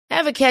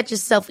Ever catch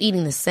yourself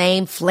eating the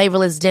same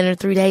flavorless dinner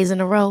 3 days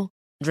in a row?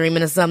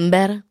 Dreaming of something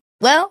better?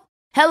 Well,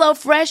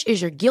 HelloFresh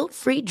is your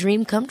guilt-free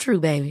dream come true,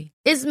 baby.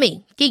 It's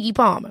me, Keke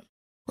Palmer.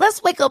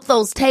 Let's wake up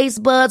those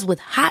taste buds with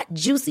hot,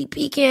 juicy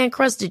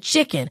pecan-crusted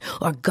chicken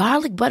or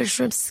garlic butter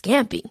shrimp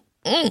scampi.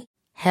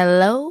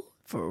 Hello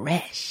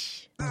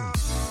Fresh.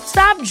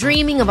 Stop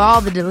dreaming of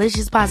all the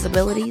delicious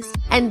possibilities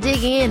and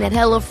dig in at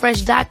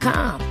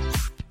HelloFresh.com.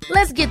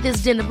 Let's get this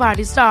dinner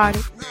party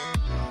started.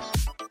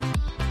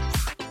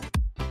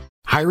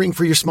 Hiring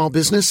for your small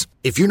business?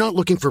 If you're not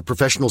looking for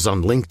professionals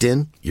on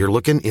LinkedIn, you're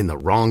looking in the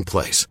wrong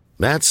place.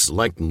 That's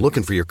like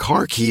looking for your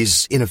car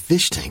keys in a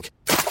fish tank.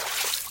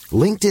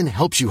 LinkedIn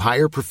helps you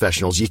hire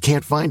professionals you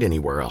can't find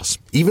anywhere else,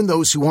 even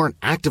those who aren't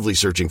actively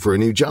searching for a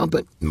new job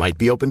but might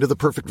be open to the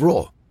perfect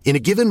role. In a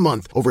given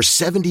month, over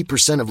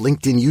 70% of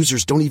LinkedIn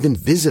users don't even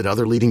visit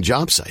other leading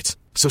job sites.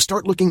 So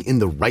start looking in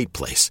the right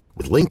place.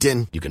 With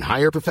LinkedIn, you can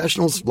hire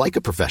professionals like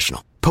a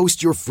professional.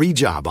 Post your free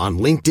job on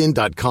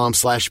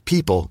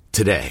linkedin.com/people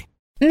today.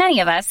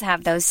 Many of us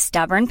have those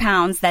stubborn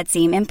pounds that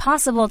seem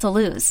impossible to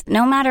lose,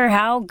 no matter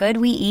how good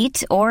we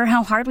eat or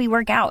how hard we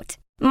work out.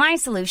 My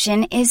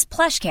solution is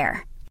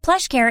PlushCare.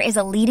 PlushCare is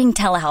a leading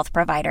telehealth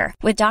provider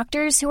with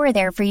doctors who are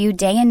there for you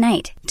day and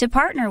night to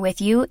partner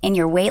with you in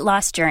your weight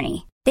loss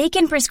journey. They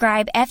can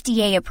prescribe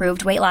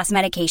FDA-approved weight loss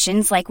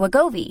medications like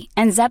Wegovy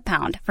and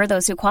Zepbound for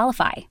those who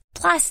qualify.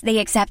 Plus, they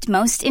accept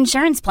most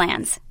insurance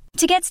plans.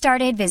 To get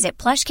started, visit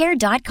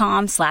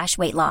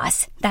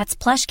plushcare.com/weightloss. That's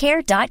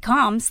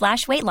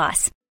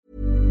plushcare.com/weightloss.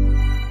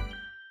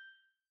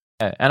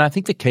 And I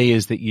think the key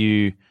is that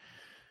you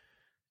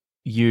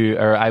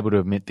are able to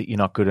admit that you're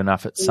not good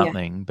enough at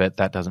something, but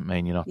that doesn't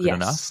mean you're not good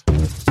enough.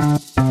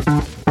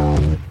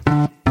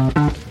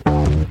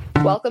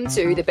 Welcome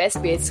to The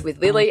Best Bits with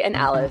Lily and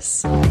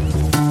Alice.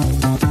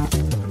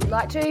 We'd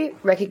like to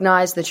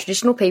recognise the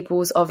traditional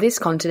peoples of this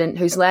continent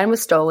whose land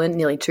was stolen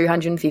nearly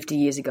 250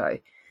 years ago.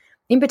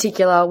 In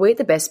particular, we at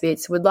The Best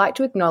Bits would like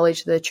to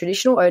acknowledge the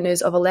traditional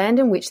owners of a land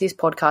in which this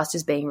podcast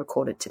is being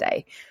recorded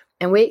today,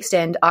 and we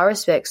extend our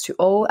respects to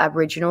all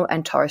Aboriginal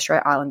and Torres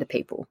Strait Islander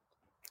people.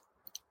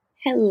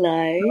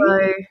 Hello.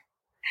 Hello.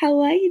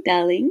 How are you,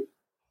 darling?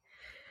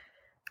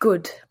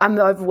 Good. I'm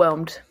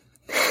overwhelmed.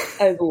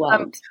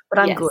 Overwhelmed. But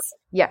I'm good.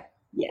 Yeah.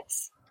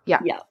 Yes. Yeah.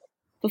 Yeah.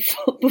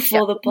 Before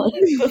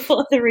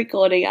the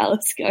recording,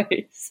 Alice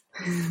goes,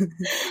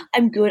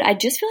 I'm good. I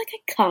just feel like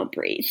I can't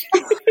breathe.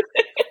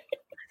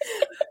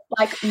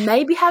 Like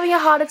maybe having a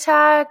heart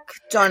attack.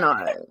 Don't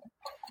know.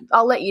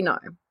 I'll let you know.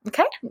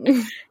 Okay?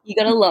 You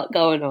got a lot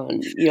going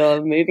on.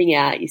 You're moving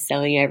out. You're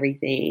selling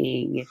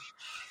everything.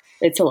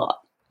 It's a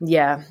lot.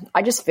 Yeah.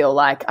 I just feel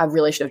like I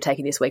really should have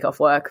taken this week off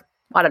work.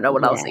 I don't know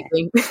what I was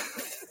thinking.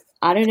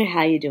 I don't know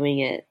how you're doing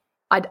it.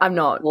 I'm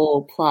not.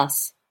 All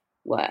plus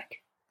work.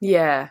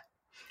 Yeah.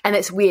 And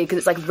it's weird because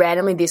it's like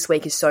randomly this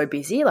week is so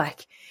busy.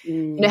 Like, you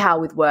know how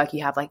with work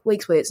you have like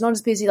weeks where it's not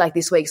as busy. Like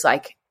this week's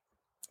like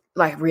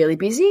really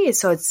busy.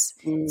 So it's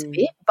a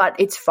bit, but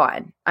it's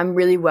fine. I'm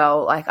really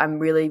well. Like I'm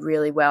really,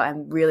 really well.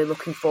 I'm really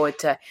looking forward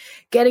to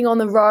getting on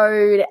the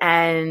road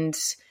and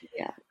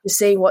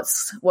seeing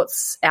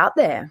what's out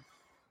there.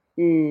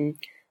 I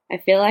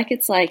feel like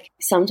it's like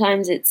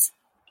sometimes it's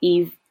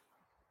Eve,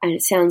 and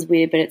it sounds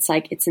weird, but it's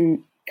like it's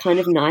kind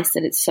of nice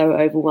that it's so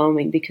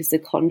overwhelming because the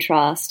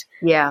contrast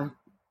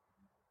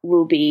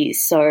will be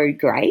so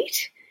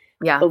great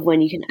of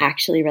when you can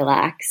actually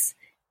relax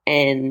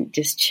and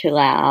just chill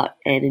out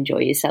and enjoy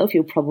yourself.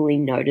 You'll probably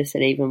notice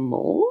it even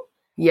more.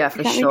 Yeah,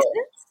 for sure.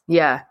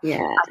 Yeah.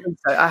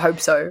 I hope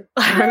so.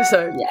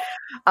 Yeah.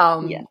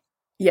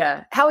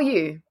 How are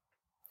you?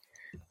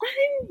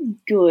 I'm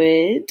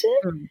good.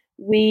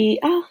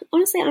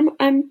 Honestly,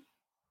 I'm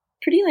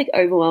pretty like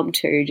overwhelmed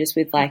too, just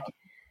with like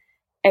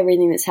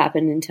everything that's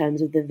happened in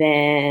terms of the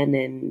van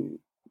and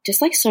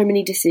just like so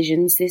many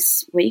decisions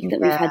this week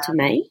that we've had to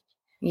make.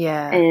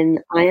 Yeah.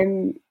 And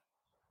I'm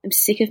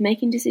sick of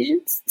making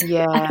decisions.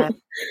 Yeah.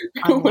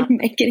 I don't want to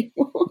make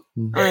anymore.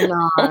 I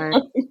know.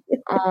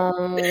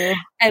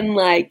 And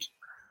like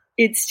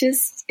it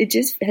just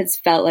has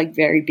felt like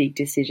very big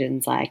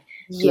decisions. Like,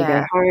 do we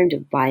go home? Do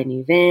we buy a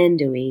new van?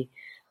 Do we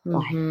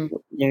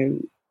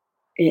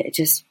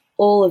just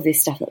all of this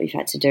stuff that we've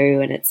had to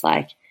do, and it's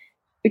like,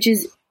 which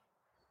is,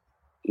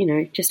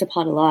 just a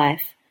part of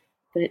life,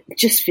 but it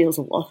just feels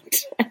a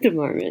lot at the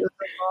moment.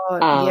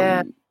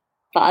 But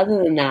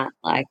other than that,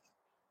 like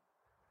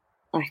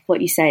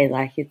what you say,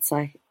 like it's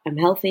like I'm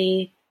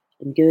healthy,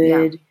 I'm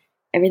good,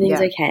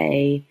 everything's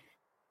okay.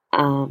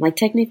 Like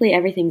technically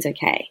everything's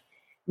okay.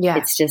 Yeah,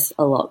 it's just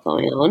a lot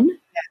going on.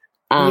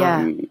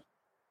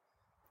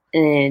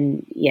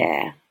 And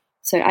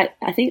so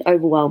I think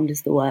overwhelmed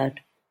is the word.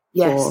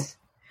 Yes.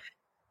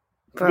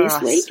 For this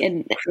us. Week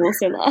and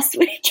also last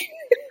week.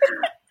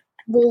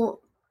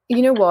 Well,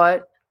 you know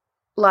what?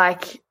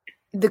 Like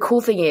the cool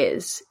thing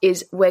is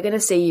we're going to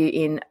see you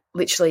in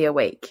literally a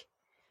week.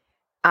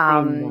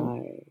 I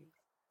know.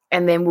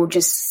 And then we'll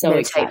just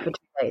meditate for 2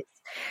 days.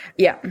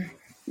 Yeah.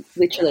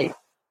 Literally.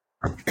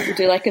 We'll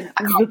do like a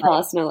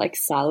Vipassana, like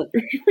silent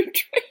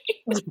retreat.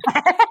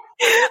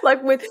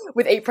 Like with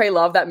Eat, Pray,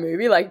 Love, that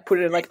movie, like put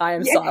it in like I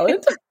am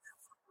silent.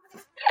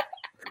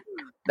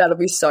 That'll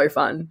be so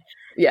fun.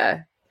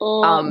 Yeah.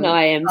 Oh, no,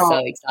 I am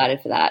so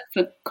excited for that.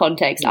 For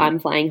context, I'm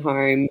flying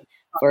home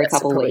for a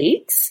couple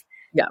weeks.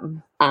 Yeah.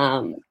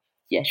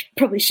 Yeah,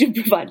 probably should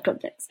provide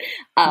context.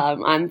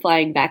 I'm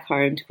flying back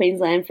home to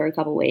Queensland for a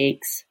couple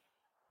weeks,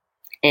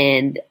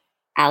 and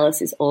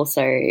Alice is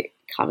also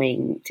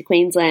coming to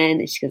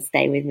Queensland and she's going to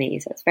stay with me,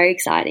 so it's very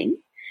exciting.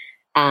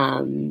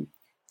 And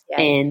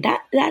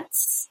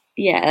that's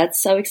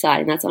so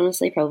exciting. That's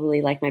honestly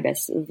probably like my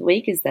best of the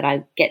week, is that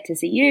I get to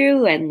see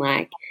you and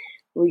like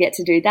we get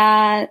to do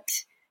that.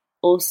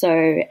 Also,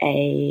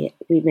 we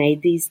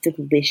made these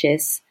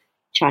delicious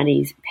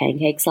Chinese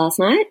pancakes last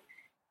night.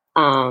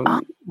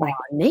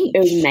 Neat. It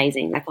was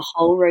amazing, like a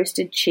whole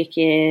roasted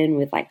chicken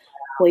with like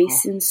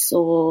hoisin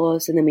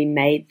sauce, and then we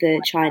made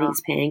the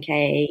Chinese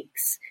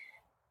pancakes.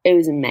 It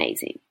was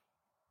amazing.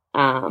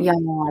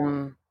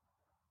 Yum.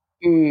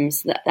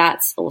 So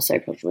that's also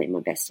probably my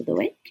best of the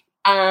week.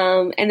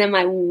 And then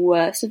my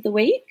worst of the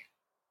week,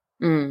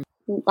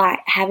 like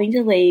having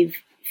to leave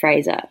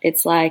Fraser.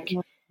 It's like,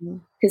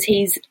 because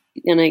he's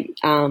going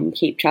to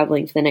keep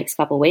traveling for the next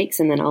couple of weeks,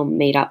 and then I'll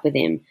meet up with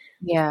him.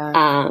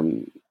 Yeah.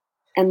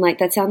 And like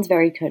that sounds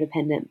very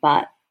codependent,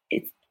 but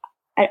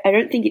I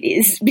don't think it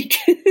is,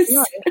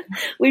 because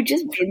we've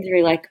just been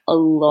through like a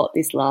lot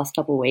this last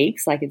couple of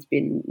weeks. Like it's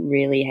been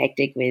really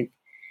hectic with,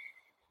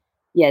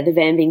 the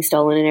van being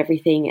stolen and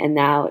everything. And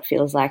now it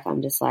feels like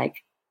I'm just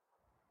like,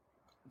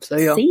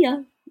 see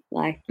ya.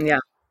 Like,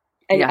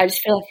 I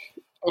just feel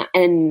like,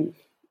 and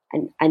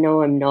I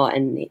know I'm not,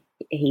 and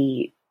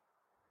he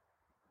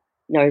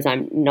knows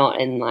I'm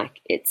not, and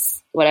like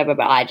it's whatever,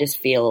 but I just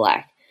feel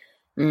like,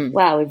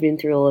 wow, we've been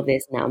through all of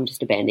this. Now I'm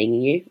just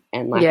abandoning you,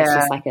 and like it's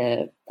just like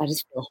I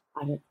just feel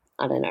I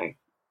don't know. It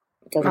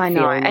doesn't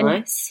feel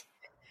nice.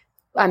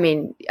 I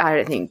mean,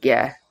 I don't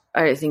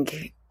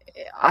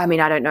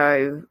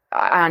know.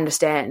 I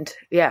understand.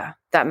 Yeah,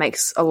 that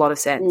makes a lot of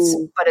sense.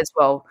 But as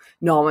well,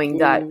 knowing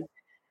that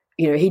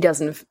he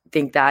doesn't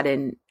think that,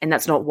 and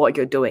that's not what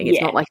you're doing. It's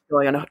not like you're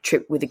going on a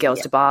trip with the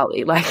girls to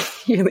Bali. Like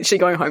you're literally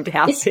going home to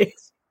house sit.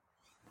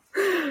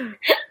 I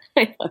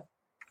know.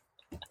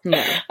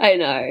 Yeah. I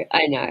know,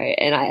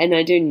 and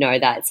I do know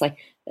that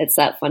it's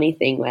that funny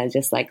thing where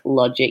just like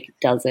logic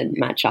doesn't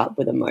match up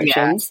with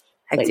emotions.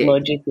 Like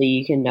logically,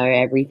 you can know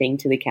everything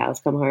till the cows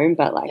come home,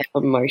 but like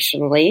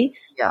emotionally,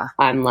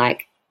 I'm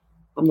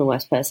the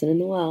worst person in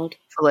the world.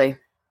 Fully,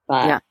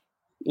 but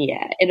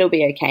it'll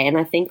be okay. And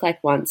I think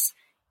like once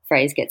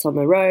Fraser gets on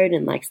the road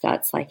and like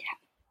starts like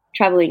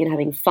traveling and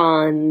having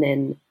fun,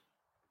 then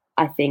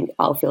I think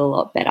I'll feel a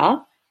lot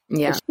better.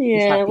 Yeah,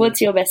 yeah. What's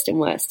your best and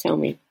worst? Tell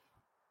me.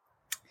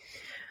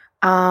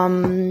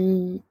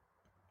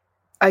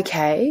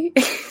 Okay.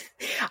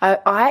 I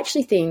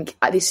actually think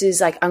this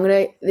is like,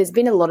 there's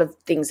been a lot of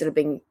things that have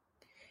been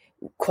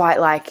quite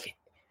like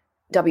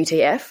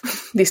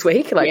WTF this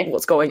week, like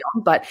what's going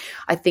on. But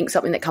I think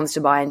something that comes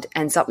to mind,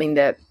 and something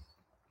that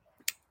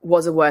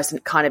was a worst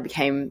and kind of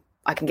became,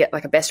 I can get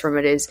like a best from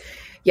it, is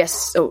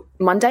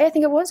Monday, I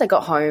think it was, I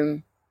got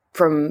home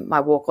from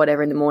my walk,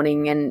 whatever, in the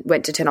morning, and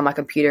went to turn on my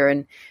computer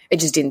and it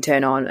just didn't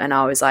turn on. And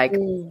I was like,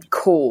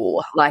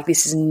 cool, like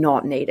this is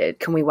not needed.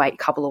 Can we wait a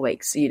couple of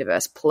weeks,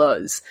 universe,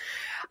 please?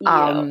 So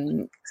I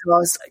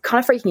was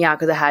kind of freaking out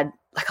because I had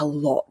like a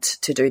lot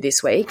to do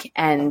this week.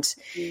 And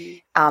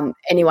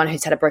anyone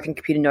who's had a broken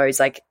computer knows,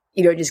 like,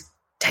 you don't just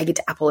take it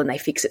to Apple and they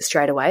fix it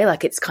straight away.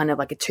 Like it's kind of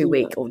like a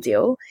 2-week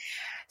ordeal.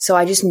 So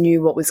I just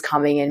knew what was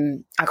coming,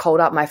 and I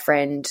called up my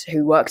friend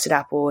who works at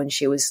Apple, and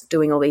she was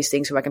doing all these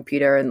things for my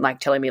computer and like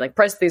telling me like,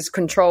 press this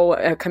control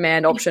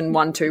command option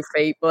 1, 2,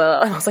 3, blah.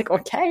 And I was like,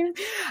 okay.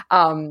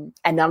 And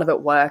none of it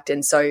worked.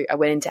 And so I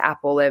went into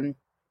Apple, and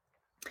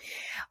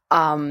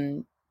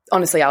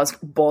honestly, I was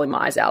bawling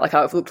my eyes out. Like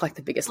I looked like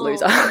the biggest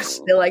loser.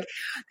 They're like,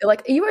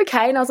 are you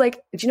okay? And I was like,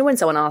 do you know when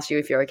someone asks you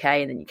if you're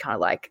okay, and then you kind of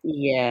like,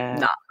 nah,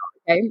 not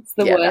okay. It's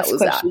the worst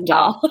question to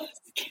ask.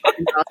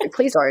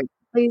 Please don't.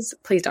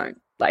 Please don't.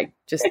 Like,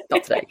 just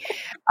not today.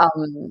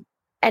 And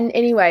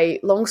anyway,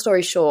 long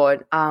story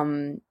short,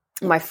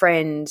 my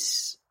friend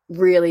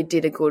really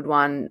did a good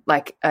one,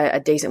 like a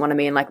decent one of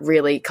me, and like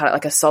really kind of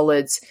like a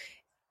solid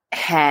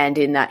hand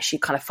in that she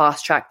kind of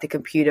fast tracked the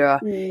computer.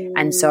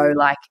 And so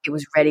like it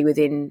was ready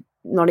within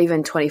not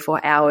even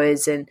 24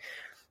 hours. And,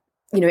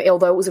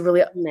 although it was a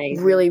really,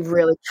 really,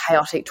 really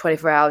chaotic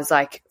 24 hours,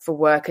 like for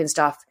work and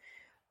stuff,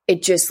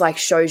 it just like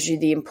shows you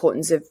the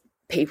importance of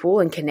people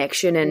and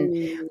connection,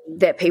 and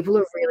that people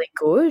are really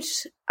good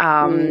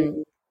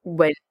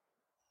when,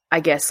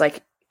 I guess,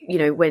 like,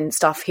 when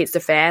stuff hits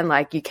the fan,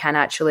 like you can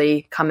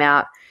actually come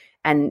out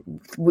and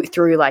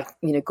through like,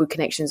 good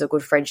connections or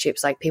good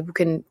friendships, like people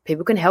can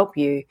help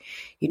you.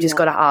 You just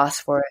got to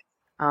ask for it.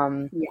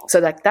 So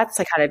like that's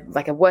like kind of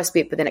like a worst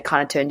bit, but then it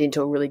kind of turned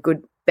into a really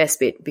good best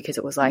bit, because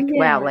it was like,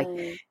 wow, like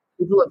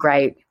people are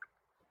great.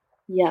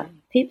 Yeah,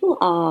 people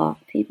are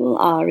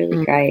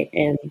really great,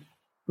 and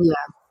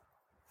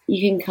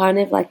you can kind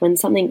of like when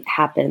something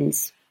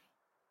happens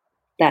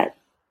that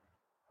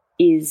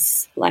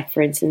is like,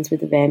 for instance, with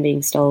the van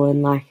being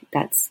stolen, like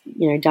that's,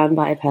 you know, done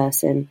by a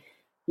person,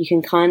 you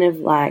can kind of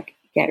like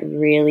get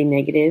really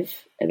negative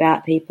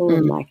about people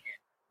and like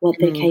what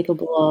they're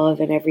capable of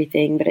and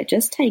everything. But it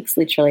just takes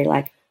literally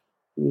like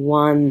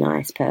one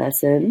nice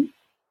person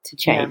to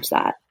change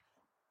that.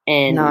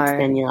 And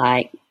then you're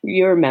like,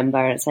 you remember,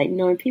 and it's like,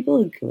 no,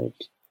 people are good.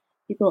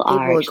 People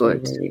are actually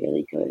good. Really,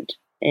 really good.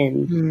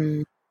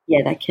 And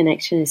yeah, that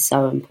connection is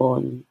so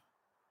important.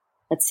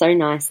 That's so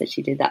nice that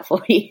she did that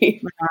for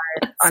you.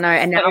 I know.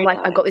 And now I'm like,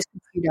 I've got this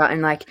computer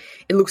and like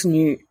it looks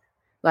new.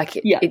 Like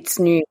it's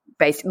new.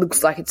 It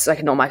looks like it's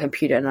like not my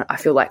computer, and I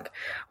feel like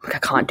I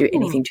can't do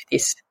anything to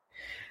this.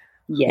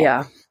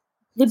 Yeah.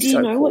 Well, do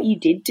you know what you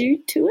did do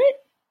to it?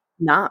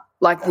 Nah.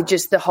 Like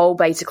the whole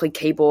basically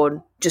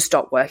keyboard just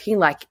stopped working.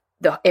 Like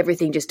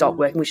everything just stopped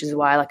working, which is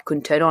why like I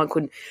couldn't turn on,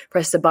 couldn't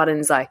press the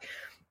buttons. Like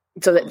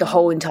so that the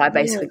whole entire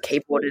basically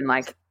keyboard and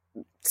like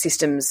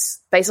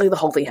systems, basically the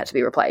whole thing had to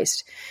be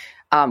replaced,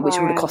 which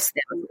would have cost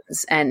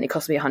thousands, and it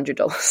cost me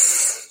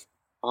 $100.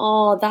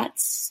 Oh,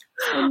 that's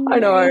amazing. I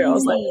know. I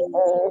was like,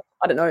 oh,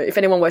 I don't know. If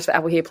anyone works for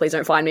Apple here, please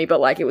don't find me. But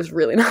like, it was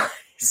really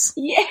nice.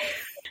 Yeah.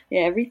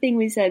 Everything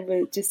we said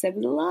was a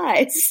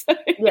lie. So.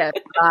 Yeah,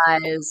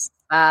 lies,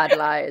 bad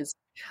lies.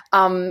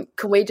 Can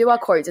we do our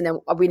quotes, and then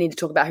we need to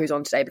talk about who's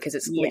on today because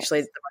it's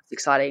literally the most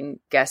exciting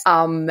guest.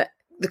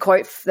 The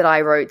quote that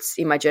I wrote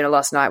in my journal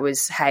last night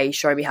was, "Hey,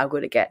 show me how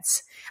good it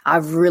gets." I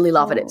really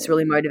love it. It's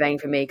really motivating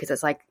for me because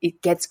it's like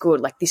it gets good.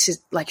 Like this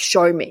is like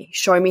show me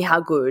how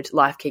good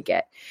life could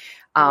get.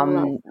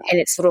 And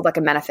it's sort of like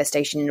a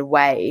manifestation in a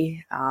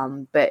way.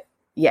 But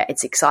yeah,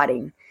 it's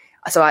exciting.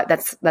 So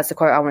that's the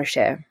quote I want to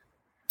share.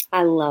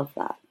 I love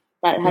that.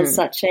 That has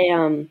such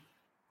a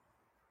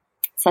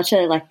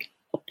like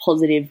a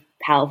positive,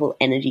 powerful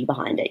energy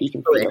behind it. You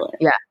can feel it.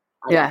 Yeah.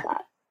 I love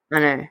that. I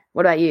know.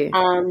 What about you?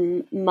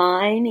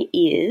 Mine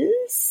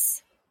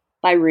is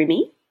by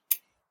Rumi,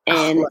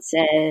 and it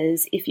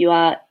says, "If you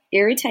are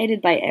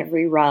irritated by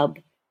every rub,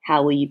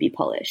 how will you be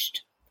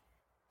polished?"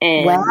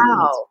 And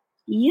wow.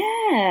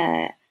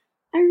 Yeah,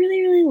 I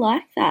really, really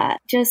like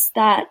that. Just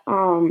that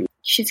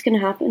shit's going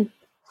to happen.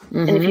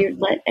 And if you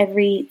let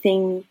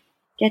everything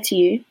get to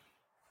you,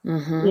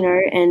 you know,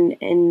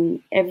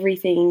 and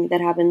everything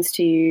that happens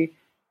to you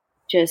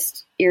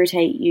just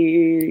irritate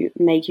you,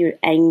 make you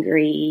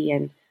angry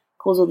and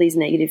cause all these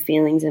negative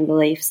feelings and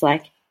beliefs,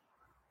 like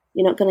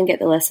you're not going to get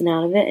the lesson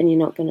out of it and you're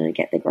not going to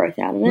get the growth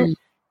out of it.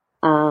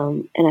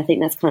 And I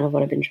think that's kind of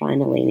what I've been trying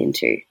to lean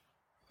into.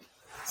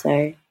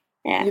 So,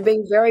 yeah. You're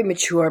being very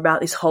mature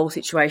about this whole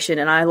situation.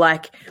 And I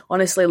like,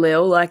 honestly,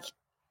 Lil, like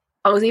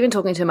I was even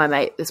talking to my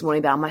mate this morning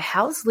about, I'm like,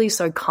 how is Lee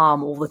so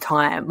calm all the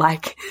time?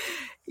 Like,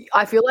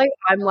 I feel like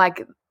I'm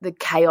like the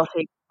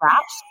chaotic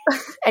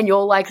rat and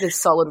you're like the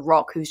solid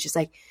rock who's just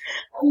like,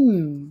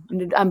 I'm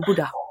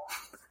Buddha.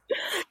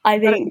 I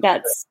think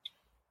that's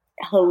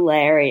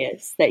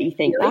hilarious that you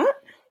think that.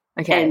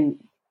 Okay.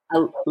 And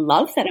I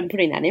love that I'm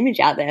putting that image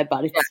out there,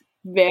 but it's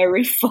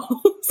very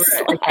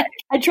false. Like,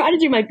 I try to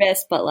do my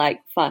best, but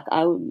like, fuck,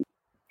 I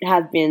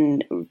have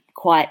been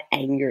quite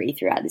angry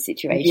throughout the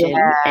situation.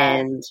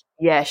 And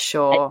yeah,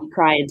 sure. I did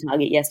cry in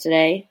Target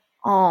yesterday.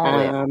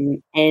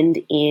 And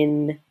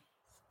in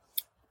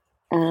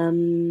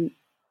the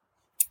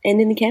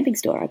camping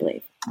store, I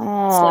believe.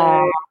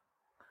 So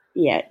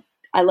yeah,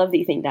 I love that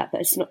you think that,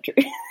 but it's not true.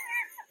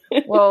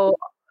 Well,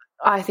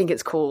 I think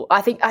it's cool.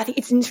 I think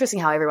it's interesting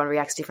how everyone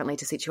reacts differently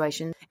to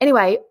situations.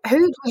 Anyway, who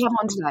do we have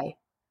on today?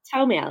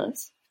 Tell me,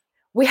 Alice.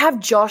 We have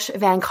Josh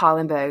Van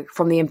Cuyllenburg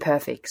from the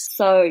Imperfects.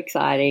 So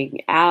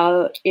exciting.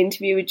 Our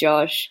interview with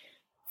Josh,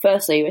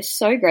 firstly, we're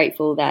so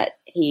grateful that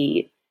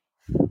he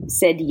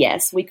said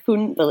yes. We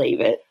couldn't believe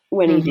it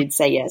when he did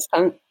say yes.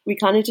 We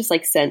kind of just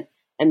like sent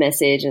a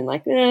message and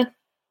like, you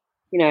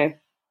know,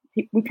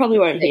 we probably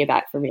won't hear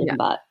back from him,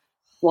 but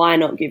why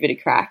not give it a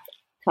crack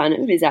kind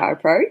of is our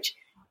approach.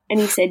 And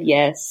he said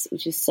yes,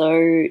 which is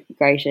so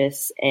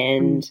gracious,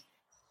 and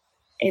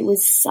it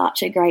was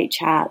such a great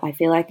chat. I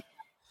feel like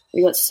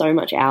we got so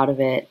much out of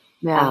it.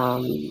 Yeah.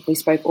 We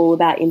spoke all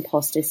about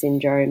imposter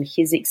syndrome,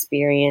 his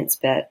experience,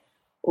 but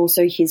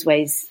also his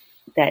ways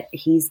that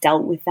he's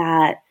dealt with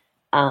that.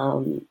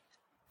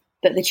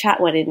 But the chat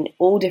went in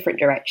all different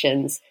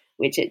directions,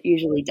 which it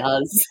usually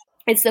does.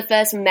 It's the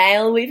first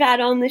male we've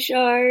had on the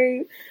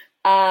show,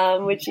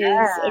 which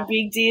is a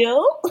big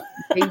deal.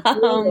 Big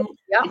deal.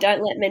 We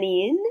don't let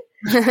many in.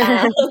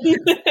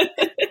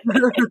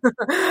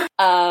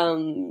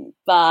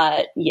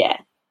 But yeah,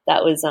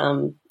 that was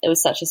it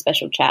was such a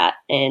special chat,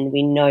 and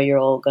we know you're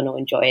all going to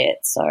enjoy it.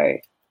 So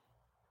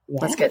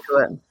let's get to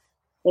it.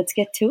 Let's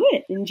get to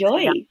it.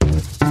 Enjoy.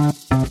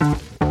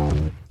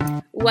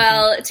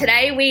 Well,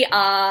 today we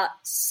are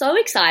so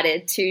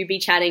excited to be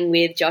chatting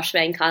with Josh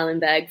Van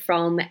Cuyllenburg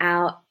from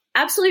our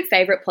absolute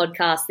favourite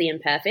podcast, The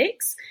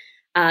Imperfects.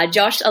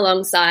 Josh,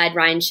 alongside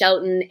Ryan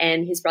Shelton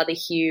and his brother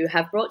Hugh,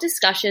 have brought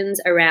discussions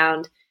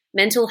around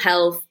mental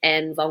health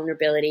and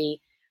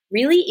vulnerability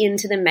really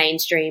into the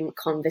mainstream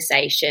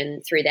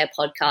conversation through their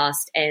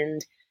podcast.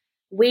 And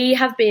we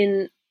have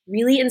been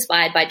really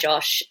inspired by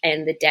Josh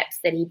and the depth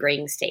that he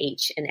brings to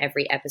each and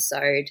every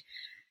episode.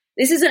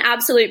 This is an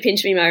absolute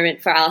pinch me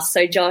moment for us.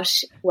 So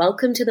Josh,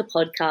 welcome to the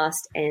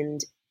podcast and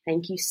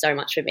thank you so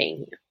much for being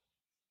here.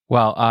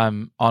 Well,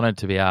 I'm honoured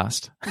to be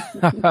asked.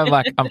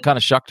 I'm kind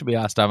of shocked to be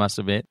asked, I must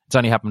admit. It's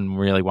only happened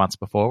really once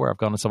before where I've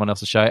gone to someone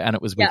else's show and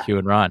it was with Hugh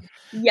and Ryan.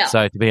 Yeah.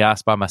 So to be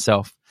asked by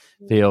myself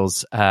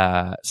feels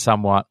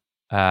somewhat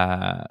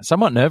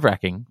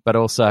nerve-wracking, but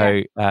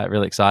also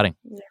really exciting.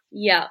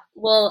 Yeah.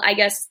 Well, I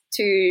guess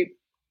to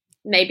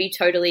maybe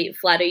totally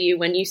flatter you,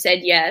 when you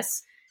said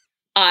yes,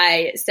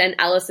 I sent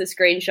Alice a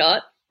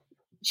screenshot.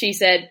 She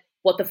said,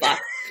 "What the fuck?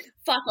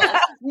 Fuck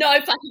off. No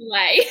fucking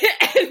way."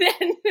 And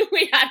then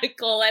we had a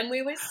call and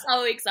we were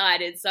so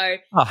excited. So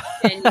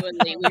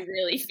genuinely, we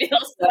really feel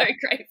so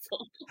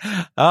grateful.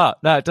 Oh,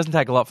 no, it doesn't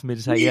take a lot for me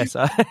to say yes.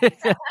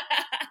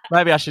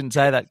 Maybe I shouldn't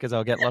say that because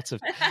I'll get lots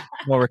of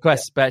more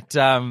requests. But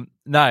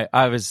no,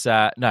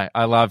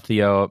 I loved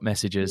your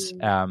messages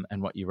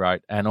and what you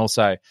wrote. And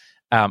also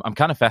I'm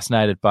kind of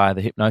fascinated by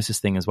the hypnosis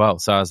thing as well.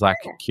 So I was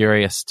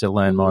curious to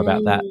learn more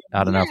about that.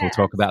 I don't know if we'll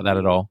talk about that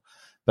at all.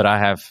 But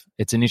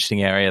it's an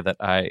interesting area that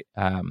I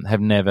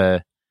have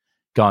never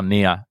gone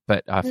near,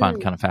 but I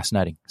find kind of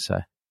fascinating.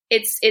 So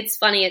it's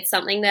funny. It's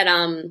something that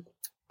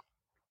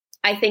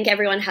I think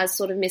everyone has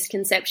sort of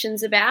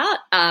misconceptions about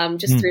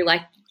just through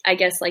I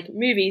guess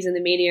movies and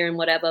the media and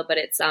whatever. But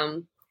it's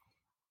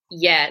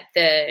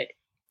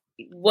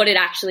what it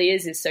actually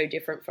is so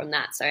different from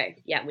that. So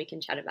yeah, we can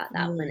chat about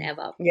that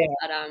whenever. Yeah.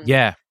 But,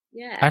 yeah.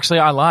 Actually,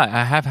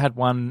 I have had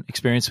one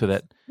experience with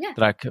it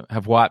that I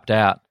have wiped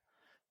out.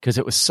 Because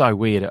it was so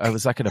weird. I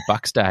was at a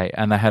Bucks Day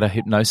and they had a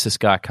hypnosis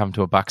guy come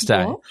to a Bucks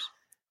Day. What?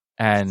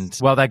 And,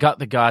 they got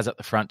the guys at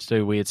the front to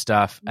do weird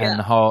stuff and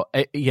the whole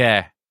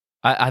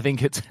I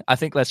think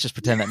let's just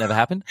pretend that never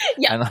happened.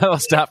 And I'll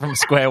start from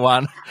square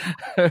one.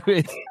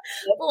 with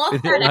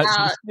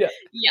out.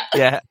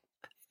 Yeah.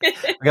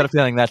 I got a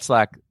feeling that's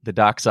the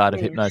dark side of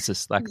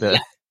hypnosis.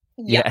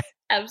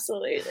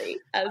 Absolutely.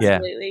 Yeah.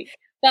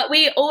 But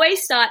we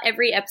always start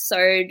every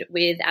episode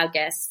with our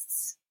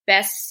guests'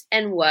 best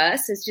and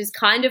worst. It's just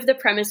kind of the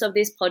premise of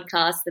this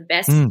podcast.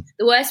 The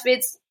worst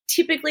bits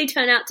typically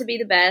turn out to be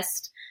the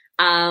best.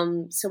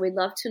 So we'd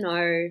love to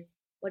know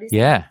what is the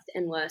best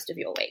and worst of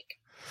your week.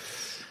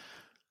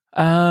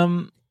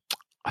 I've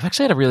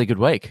actually had a really good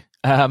week.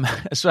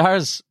 As far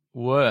as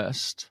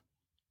worst,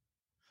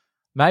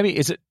 maybe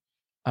this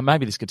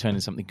could turn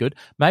into something good.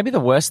 Maybe the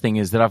worst thing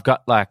is that I've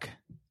got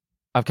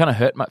I've kind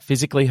of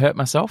physically hurt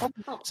myself.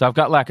 So I've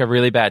got a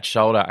really bad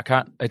shoulder. I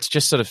can't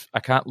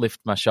lift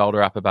my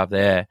shoulder up above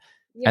there.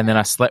 Yeah. And then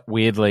I slept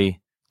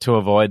weirdly to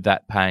avoid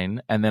that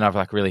pain. And then I've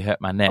really hurt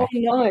my neck. Oh,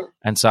 no.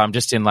 And so I'm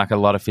just in a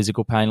lot of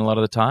physical pain a lot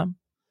of the time.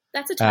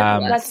 That's a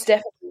total that's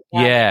definitely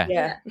bad.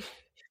 Yeah.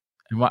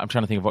 And I'm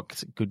trying to think of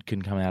what good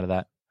can come out of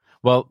that.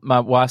 Well, my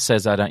wife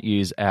says I don't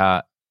use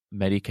our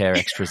Medicare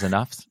extras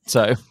enough.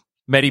 So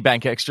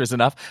Medibank extras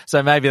enough.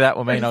 So maybe that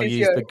will mean I'll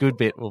use the good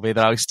bit will be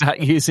that I'll start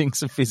using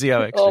some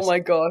physio extras. Oh my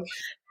gosh.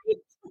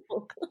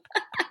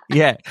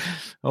 Yeah.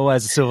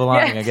 Always a silver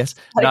lining, I guess.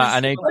 No, I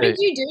need What did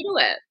you do to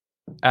it?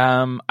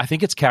 I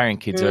think it's carrying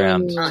kids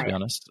around, to be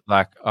honest.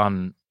 I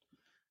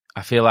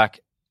feel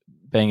like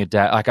being a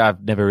dad,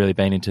 I've never really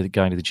been into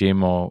going to the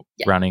gym or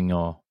running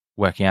or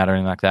working out or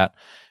anything like that.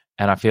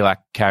 And I feel like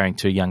carrying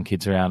 2 young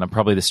kids around, I'm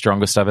probably the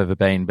strongest I've ever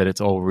been, but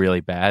it's all really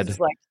bad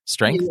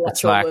strength.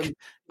 It's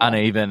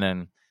uneven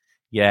and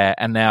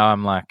and now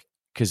I'm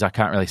because I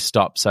can't really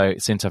stop. So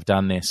since I've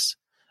done this,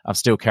 I'm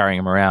still carrying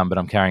him around, but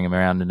I'm carrying him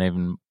around and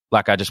even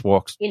I just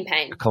walked in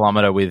pain a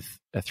kilometre with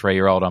a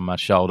 3-year-old on my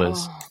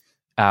shoulders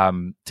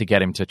to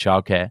get him to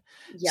childcare.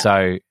 Yeah.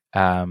 So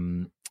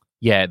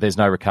there's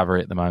no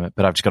recovery at the moment,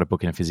 but I've just got to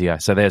book in a physio.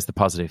 So there's the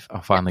positive.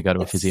 I'll finally go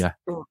to a physio.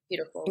 Oh,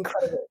 beautiful.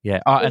 Incredible.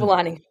 Yeah. Silver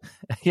lining.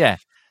 Yeah.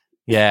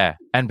 Yeah.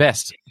 And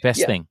best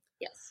thing.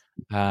 Yes.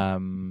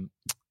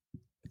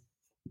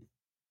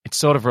 It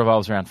sort of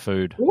revolves around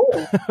food,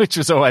 which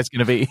was always going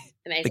to be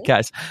the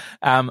case.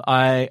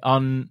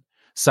 On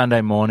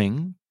Sunday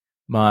morning,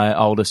 my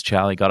oldest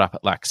Charlie got up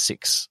at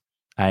 6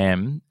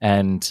 a.m.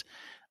 and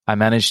I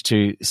managed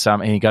to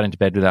he got into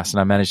bed with us,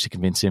 and I managed to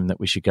convince him that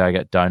we should go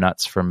get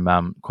donuts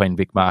from Queen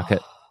Vic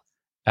Market,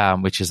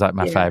 which is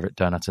my favourite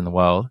donuts in the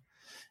world.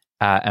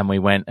 And we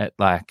went at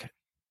I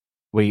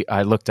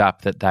looked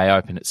up that they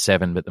opened at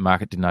 7, but the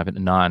market didn't open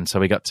at 9. So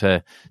we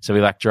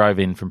drove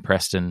in from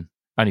Preston.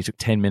 Only took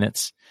 10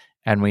 minutes,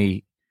 and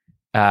we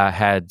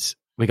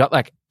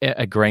got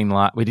a green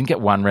light. We didn't get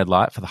one red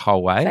light for the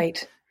whole way.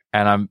 Right.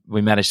 And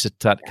we managed to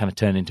kind of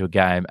turn into a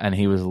game, and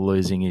he was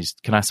losing his.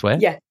 Can I swear?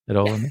 Yeah. At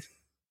all in this?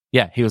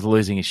 Yeah, he was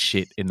losing his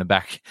shit in the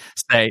back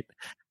seat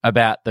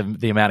about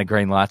the amount of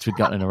green lights we'd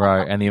gotten in a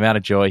row and the amount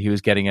of joy he was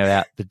getting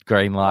about the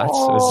green lights.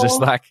 It was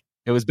just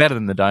it was better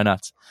than the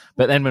donuts.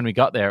 But then when we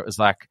got there, it was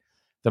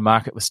the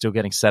market was still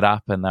getting set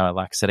up, and they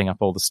were setting up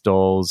all the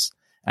stalls,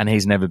 and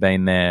he's never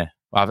been there.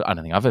 I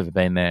don't think I've ever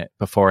been there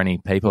before any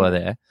people are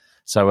there.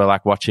 So we're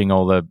like watching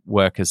all the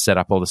workers set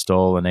up all the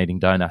stall and eating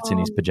donuts in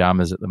his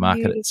pajamas at the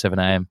market at 7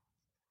 a.m.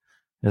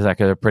 It was like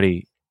a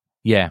pretty,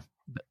 that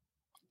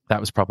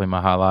was probably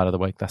my highlight of the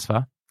week thus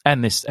far.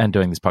 And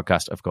doing this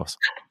podcast, of course.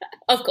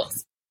 Of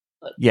course.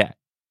 Yeah.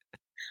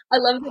 I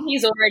love that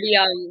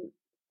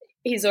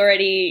he's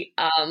already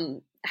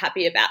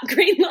happy about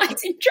green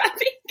lights in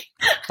traffic.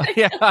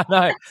 Yeah, I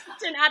know.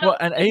 Such an adult.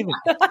 And even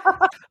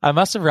I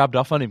must have rubbed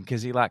off on him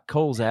because he like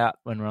calls out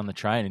when we're on the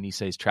train and he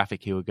sees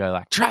traffic. He would go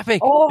like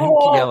traffic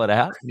and yell it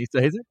out and he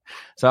sees it.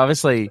 So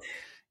obviously,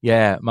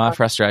 my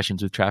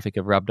frustrations with traffic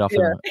have rubbed off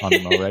on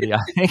him already, I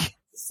think.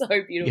 So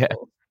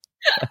beautiful.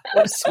 Yeah.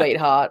 What a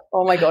sweetheart.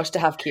 Oh my gosh, to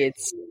have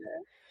kids.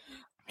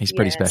 He's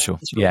pretty special.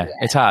 Really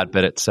it's hard,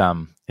 but it's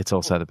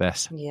also the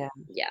best. Yeah.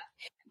 Yeah.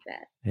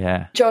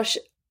 Yeah. Josh,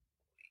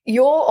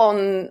 you're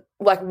on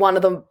like one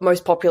of the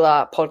most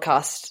popular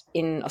podcasts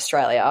in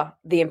Australia,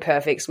 The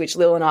Imperfects, which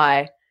Lil and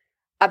I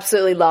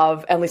absolutely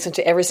love and listen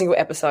to every single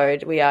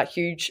episode. We are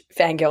huge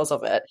fangirls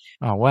of it.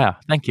 Oh, wow.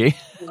 Thank you.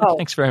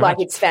 Thanks very much.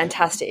 It's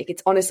fantastic.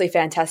 It's honestly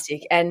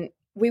fantastic. And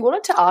we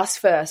wanted to ask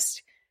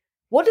first,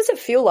 what does it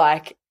feel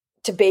like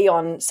to be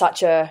on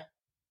such a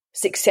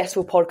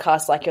successful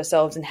podcast like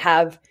yourselves and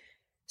have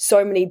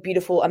so many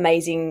beautiful,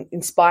 amazing,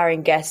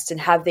 inspiring guests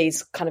and have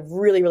these kind of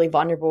really, really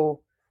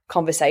vulnerable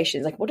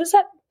conversations? Like, what does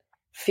that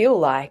feel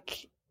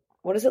like?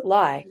 What is it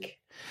like?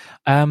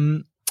 Well,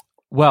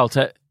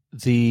 I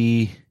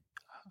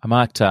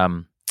might I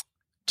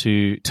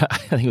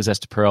think it was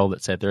Esther Perel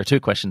that said there are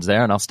two questions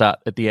there, and I'll start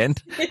at the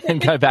end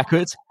and go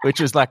backwards, which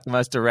was like the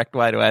most direct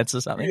way to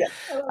answer something.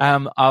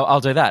 Yeah.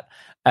 I'll do that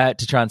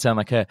to try and sound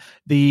like her.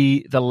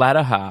 The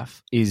latter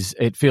half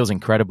it feels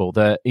incredible.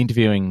 The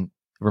interviewing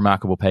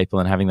remarkable people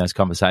and having those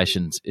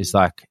conversations is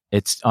like,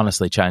 it's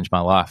honestly changed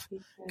my life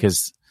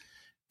because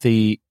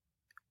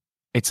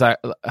it's like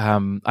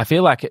I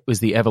feel like it was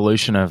the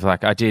evolution of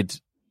like I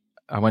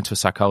went to a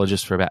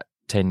psychologist for about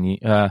 10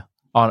 years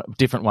on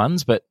different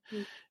ones, but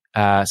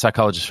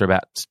psychologist for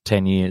about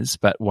 10 years,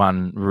 but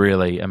one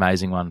really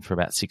amazing one for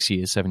about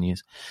 7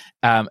 years,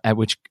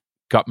 which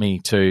got me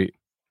to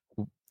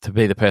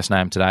be the person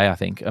I am today, I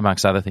think,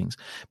 amongst other things.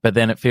 But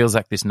then it feels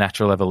like this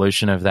natural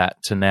evolution of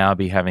that to now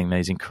be having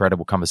these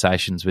incredible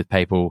conversations with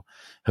people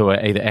who are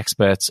either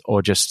experts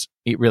or just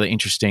really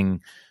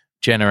interesting,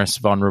 generous,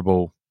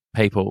 vulnerable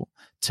people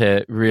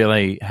to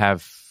really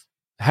have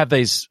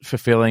these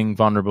fulfilling,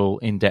 vulnerable,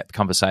 in-depth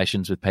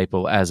conversations with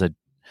people as a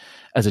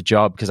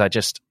job, because I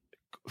just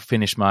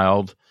finished my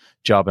old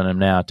job and I'm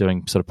now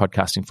doing sort of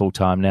podcasting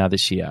full-time now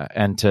this year.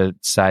 And to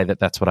say that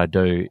that's what I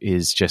do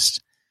is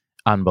just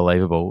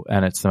unbelievable,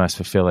 and it's the most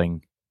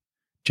fulfilling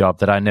job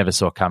that I never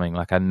saw coming.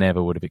 Like I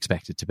never would have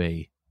expected to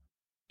be.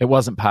 It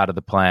wasn't part of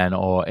the plan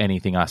or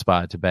anything I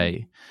aspired to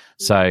be.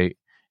 So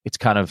it's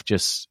kind of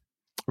just,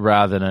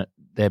 rather than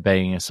there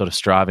being a sort of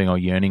striving or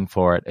yearning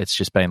for it, it's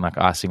just been like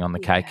icing on the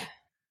cake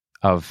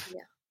of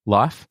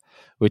life,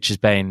 which has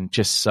been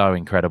just so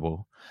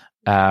incredible.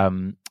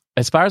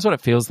 As far as what it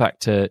feels like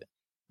to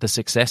the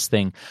success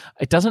thing,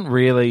 it doesn't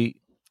really,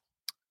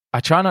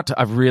 I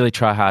really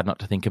try hard not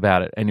to think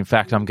about it. And in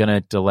fact, I'm going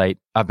to delete,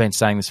 I've been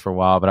saying this for a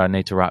while, but I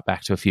need to write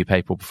back to a few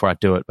people before I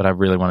do it. But I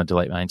really want to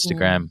delete my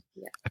Instagram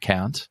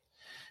account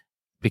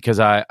because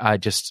I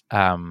just,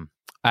 I'm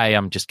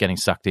just getting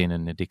sucked in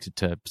and addicted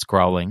to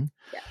scrolling.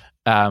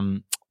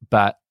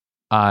 But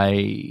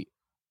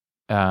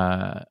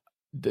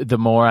the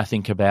more I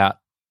think about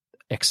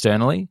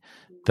externally,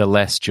 the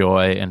less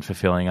joy and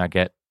fulfilling I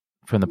get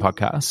from the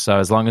podcast. So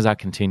as long as I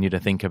continue to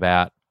think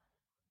about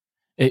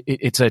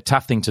it's a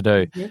tough thing to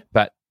do,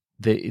 but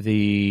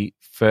the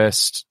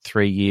first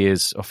 3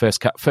 years or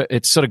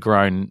it's sort of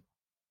grown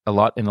a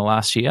lot in the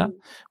last year,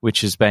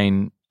 which has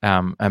been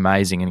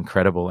amazing and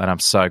incredible. And I'm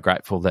so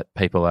grateful that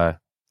people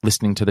are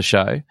listening to the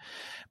show.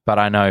 But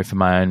I know for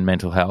my own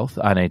mental health,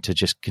 I need to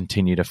just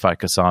continue to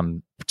focus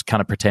on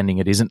kind of pretending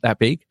it isn't that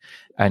big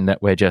and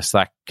that we're just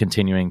like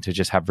continuing to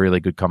just have really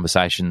good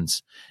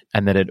conversations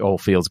and that it all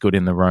feels good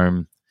in the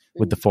room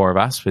with the four of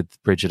us, with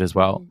Bridget as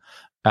well.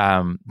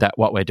 That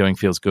what we're doing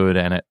feels good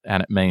and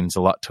it means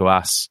a lot to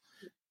us,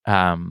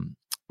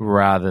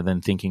 rather than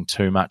thinking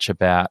too much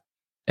about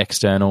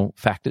external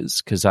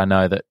factors, because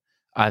I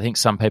think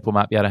some people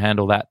might be able to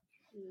handle that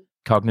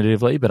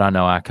cognitively, but I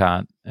know I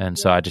can't, and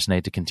so I just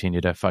need to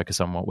continue to focus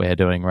on what we're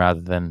doing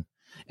rather than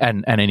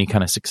and any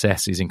kind of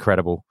success is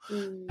incredible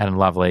and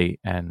lovely,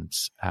 and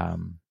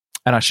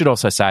I should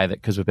also say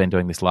that because we've been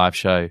doing this live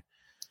show,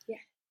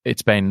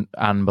 it's been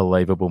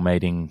unbelievable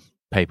meeting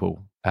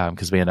people.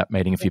 Because we end up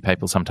meeting a few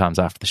people sometimes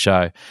after the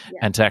show,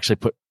 and to actually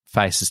put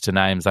faces to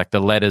names, like the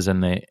letters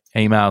and the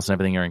emails and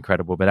everything are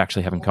incredible, but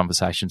actually having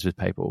conversations with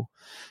people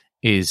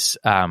is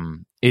I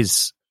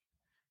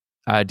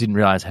didn't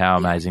realize how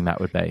amazing that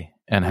would be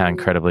and how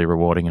incredibly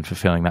rewarding and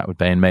fulfilling that would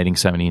be, and meeting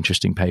so many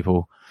interesting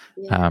people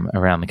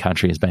around the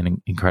country has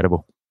been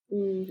incredible.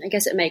 I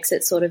guess it makes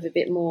it sort of a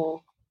bit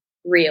more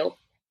real.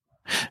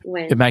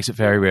 It makes it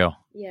very real.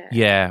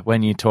 Yeah,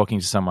 when you're talking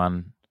to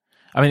someone,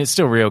 I mean, it's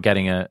still real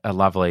getting a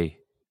lovely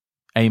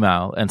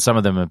email, and some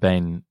of them have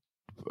been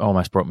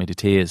almost brought me to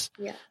tears,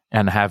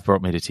 and have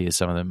brought me to tears,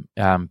 some of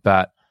them.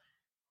 But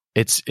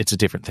it's a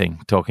different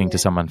thing talking to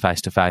someone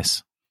face to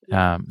face.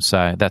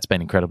 So that's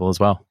been incredible as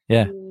well.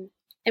 Yeah.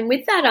 And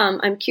with that,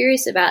 I'm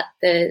curious about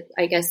the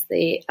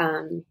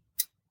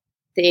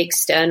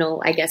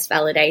external, I guess,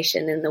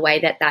 validation and the way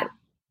that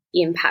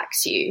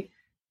impacts you.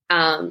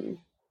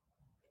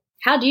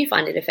 How do you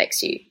find it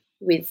affects you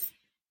with,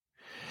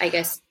 I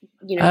guess,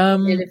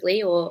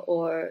 positively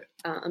or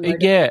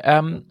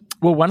emotionally?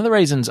 Well, one of the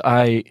reasons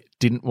I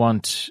don't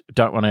want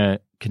to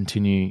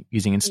continue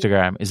using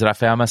Instagram is that I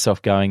found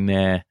myself going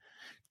there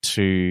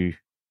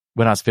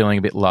when I was feeling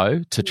a bit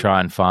low, to try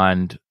and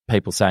find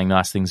people saying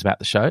nice things about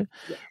the show,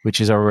 which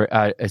is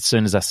as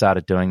soon as I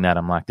started doing that,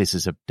 I'm like, this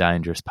is a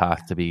dangerous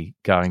path to be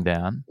going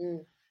down.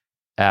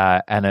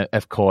 And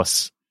of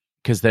course,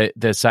 because there's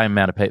the same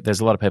amount of people,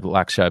 there's a lot of people that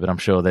like the show, but I'm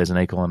sure there's an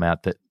equal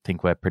amount that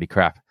think we're pretty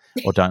crap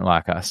or don't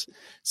like us.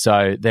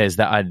 So there's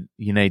that.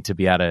 You need to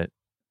be able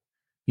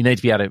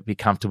to be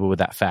comfortable with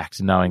that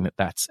fact, knowing that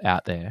that's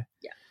out there.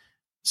 Yeah.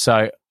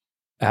 So,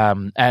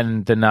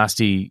 and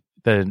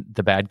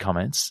the bad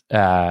comments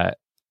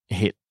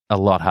hit a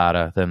lot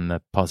harder than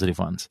the positive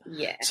ones.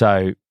 Yeah.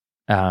 So,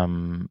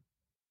 I've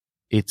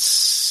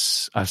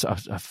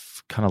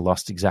kind of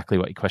lost exactly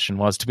what your question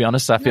was, to be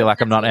honest. I feel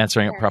like I'm not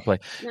answering it properly.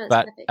 No,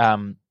 but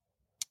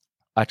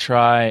I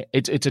try.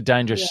 It's a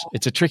dangerous.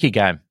 It's a tricky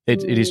game.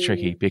 It is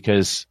tricky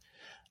because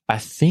I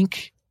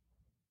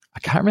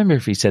can't remember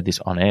if he said this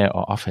on air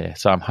or off air.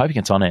 So I'm hoping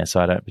it's on air so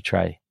I don't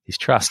betray his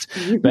trust.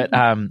 But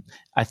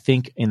I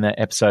think in the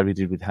episode we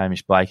did with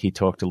Hamish Blake, he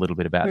talked a little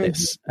bit about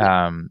this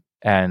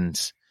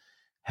and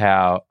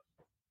how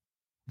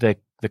the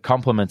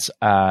compliments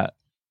are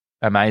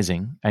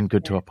amazing and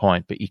good to a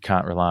point, but you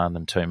can't rely on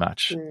them too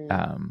much.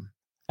 And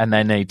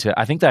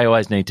I think they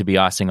always need to be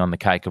icing on the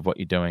cake of what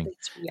you're doing.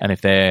 And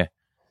if they're,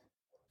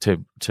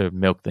 to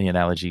milk the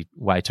analogy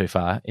way too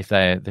far, if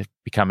they're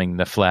becoming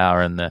the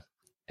flour and the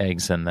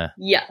eggs and the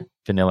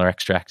vanilla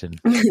extract and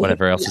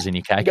whatever else is in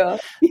your cake,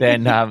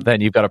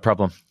 then you've got a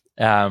problem.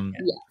 Yeah,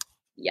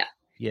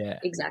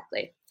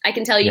 exactly. I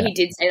can tell you he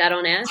did say that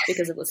on air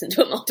because I've listened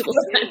to it multiple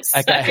times.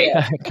 Okay,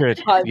 so. Good.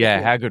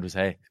 Yeah, how good was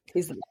he?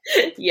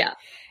 Yeah.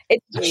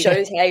 It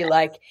shows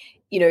how,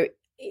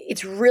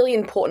 it's really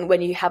important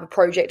when you have a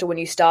project or when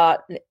you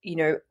start,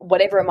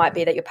 whatever it might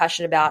be that you're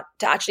passionate about,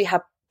 to actually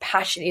have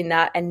passion in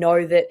that and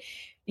know that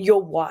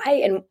your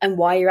why and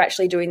why you're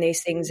actually doing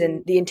these things,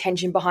 and the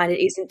intention behind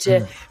it isn't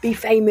to be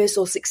famous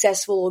or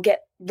successful or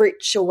get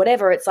rich or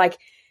whatever. It's like,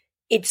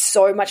 it's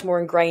so much more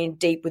ingrained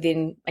deep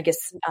within, I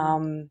guess,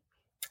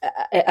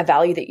 a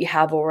value that you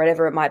have or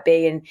whatever it might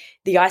be. And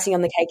the icing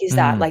on the cake is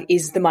that,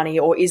 is the money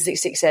or is the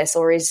success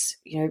or is,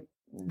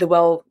 the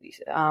well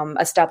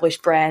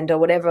established brand or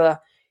whatever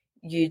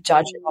you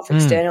judge it off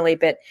externally.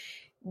 But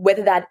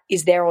whether that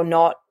is there or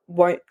not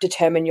won't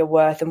determine your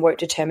worth and won't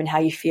determine how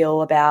you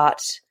feel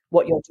about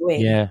what you're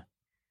doing. Yeah,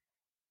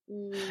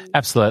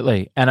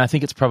 absolutely. And I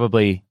think it's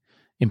probably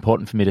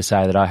important for me to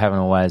say that I haven't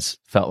always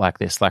felt like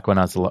this. Like when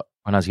I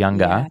was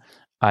younger,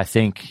 I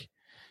think,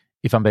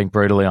 if I'm being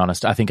brutally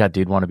honest, I think I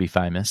did want to be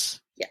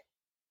famous. Yeah.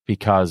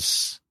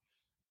 Because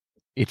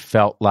it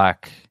felt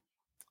like,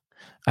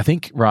 I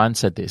think Ryan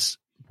said this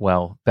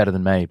better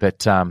than me,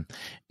 but I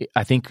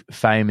think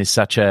fame is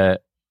such a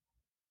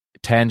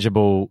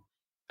tangible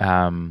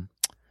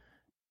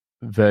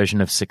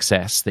version of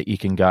success that you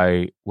can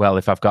go, well,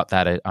 if I've got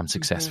that, I'm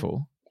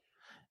successful.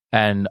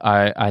 And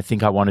I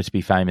think I wanted to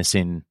be famous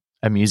in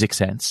a music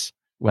sense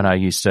when I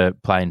used to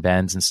play in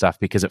bands and stuff,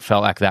 because it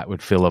felt like that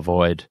would fill a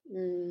void,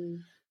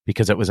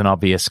 because it was an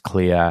obvious,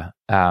 clear,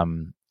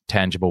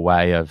 tangible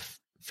way of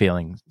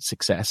feeling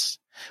success,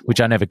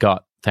 which I never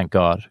got, thank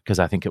God, because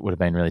I think it would have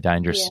been really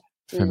dangerous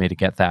for me to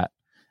get that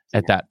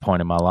at that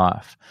point in my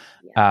life.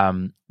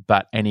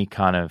 But any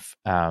kind of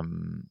but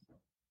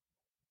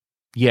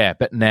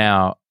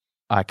now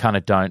I kind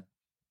of don't.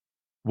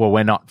 Well,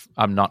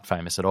 I'm not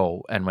famous at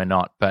all, and we're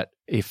not. But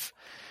I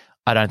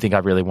don't think I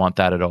really want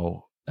that at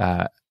all.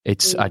 I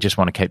just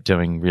want to keep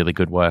doing really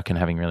good work and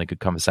having really good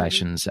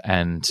conversations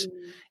and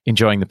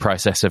enjoying the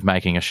process of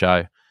making a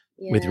show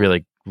with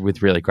really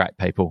great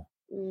people.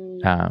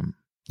 I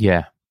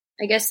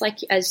guess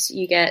as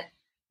you get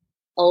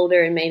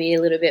older and maybe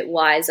a little bit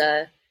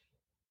wiser,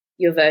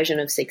 your version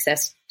of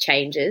success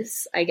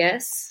changes, I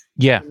guess.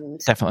 Yeah,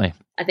 definitely.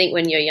 I think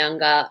when you're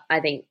younger, I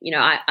think,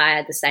 I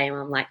had the same,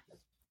 I'm like,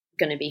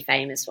 going to be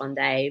famous one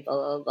day, blah,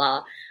 blah,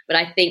 blah. But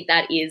I think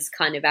that is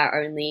kind of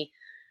our only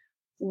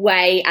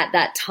way at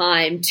that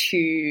time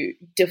to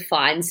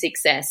define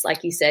success,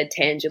 like you said,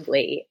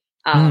 tangibly.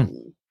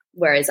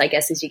 Whereas I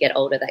guess as you get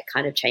older, that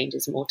kind of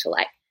changes more to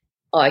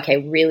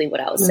really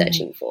what I was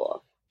searching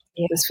for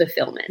was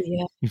fulfillment.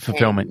 Yeah.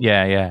 Fulfillment,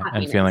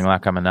 and feeling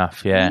like I'm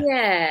enough, that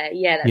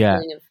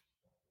feeling of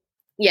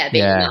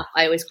being enough.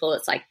 I always call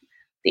it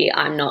the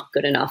I'm not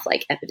good enough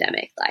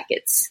epidemic.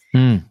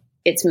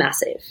 It's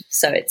massive.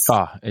 So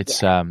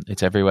it's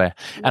everywhere.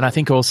 And I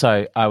think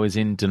also I was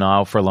in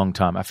denial for a long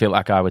time. I feel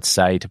like I would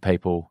say to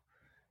people,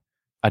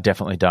 I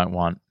definitely don't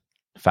want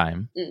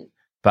fame.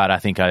 but I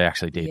think I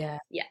actually did.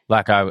 Yeah.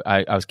 Like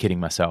I was kidding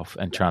myself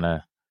and trying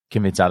to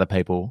convince other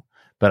people,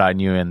 but I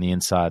knew in the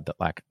inside that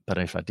like, but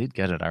if I did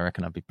get it, I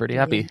reckon I'd be pretty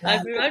happy.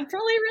 I'd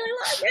probably really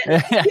like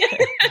it.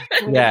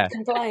 Yeah.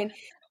 Complain.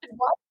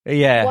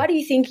 Yeah. Why do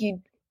you think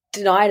you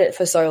denied it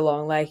for so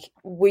long? Like,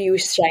 were you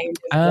ashamed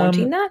of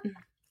wanting that?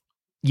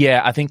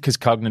 Yeah, I think because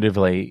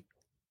cognitively,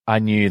 I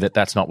knew that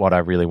that's not what I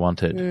really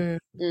wanted.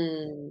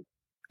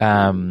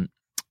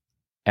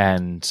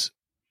 And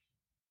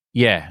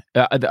yeah,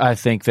 I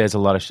think there's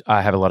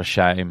I have a lot of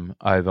shame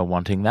over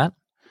wanting that.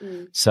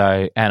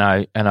 So,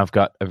 and I've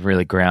got a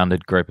really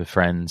grounded group of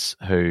friends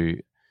who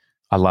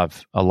I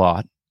love a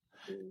lot,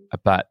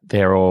 but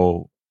they're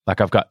all like,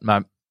 I've got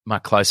my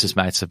closest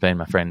mates have been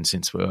my friends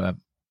since we were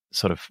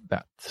sort of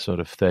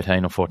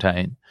 13 or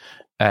 14,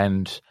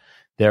 and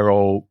they're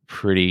all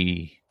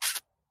pretty.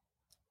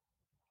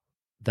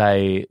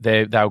 They're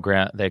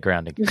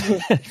grounding.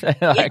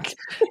 Like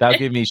they'll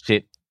give me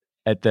shit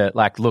at the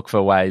like look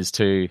for ways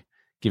to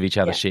give each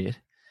other shit.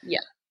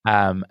 Yeah.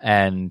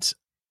 And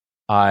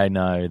I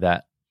know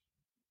that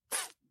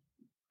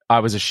I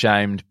was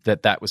ashamed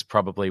that was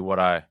probably what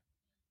I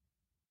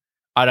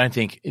don't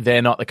think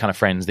they're not the kind of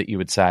friends that you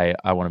would say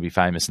I want to be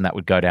famous and that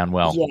would go down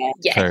well.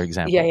 For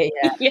example.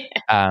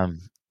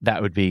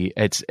 That would be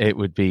it's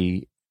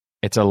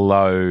a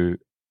low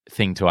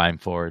thing to aim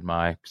for in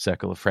my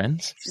circle of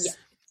friends. Yeah.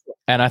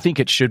 And I think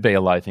it should be a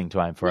low thing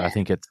to aim for. Yeah.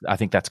 I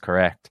think that's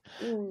correct.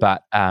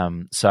 But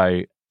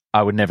so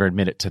I would never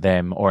admit it to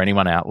them or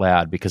anyone out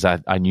loud because I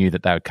knew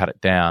that they would cut it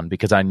down,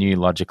 because I knew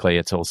logically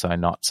it's also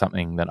not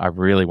something that I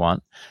really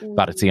want,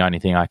 but it's the only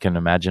thing I can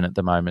imagine at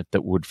the moment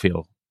that would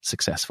feel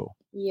successful.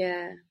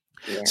 Yeah.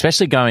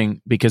 Especially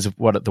because of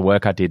the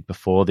work I did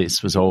before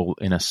this was all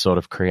in a sort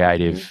of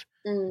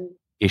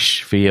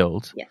creative-ish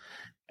field. Yeah.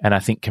 And I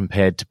think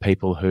compared to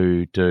people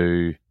who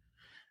do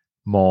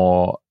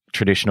more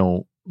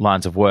traditional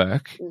lines of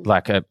work,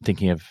 like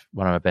thinking of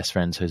one of my best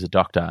friends who's a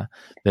doctor,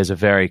 there's a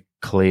very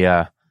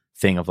clear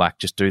thing of like,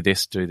 just do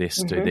this, do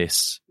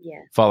this,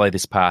 follow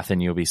this path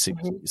and you'll be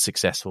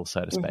successful,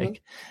 so to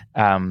speak.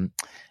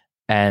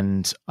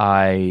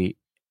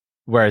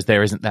 Whereas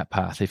there isn't that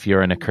path. If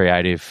you're in a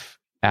creative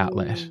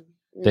outlet,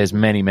 there's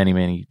many, many,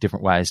 many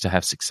different ways to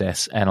have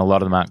success, and a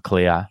lot of them aren't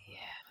clear.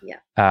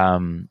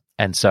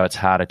 And so it's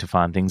harder to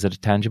find things that are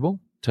tangible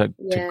to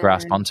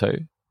grasp onto.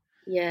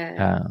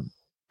 Yeah.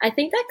 I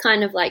think that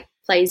kind of like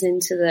plays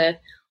into the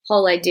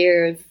whole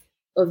idea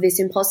of this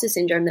imposter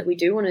syndrome that we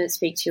do want to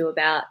speak to you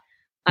about.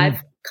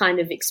 I've kind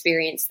of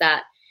experienced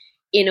that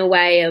in a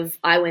way of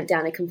I went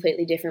down a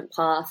completely different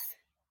path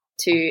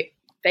to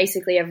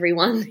basically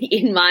everyone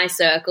in my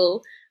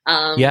circle.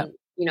 You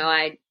know,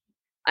 I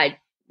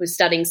was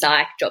studying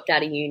psych, dropped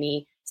out of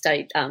uni,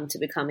 studied to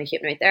become a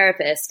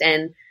hypnotherapist,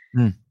 and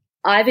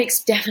I've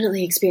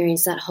definitely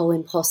experienced that whole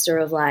imposter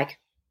of like,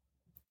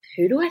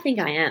 who do I think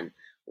I am?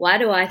 Why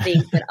do I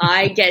think that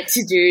I get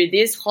to do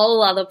this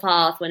whole other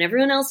path when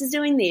everyone else is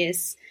doing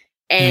this?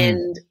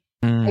 And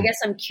I guess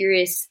I'm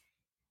curious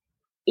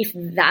if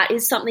that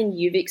is something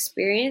you've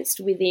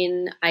experienced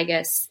within, I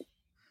guess,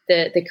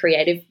 the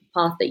creative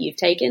path that you've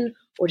taken,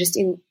 or just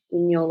in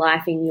your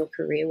life, in your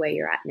career where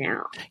you're at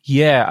now.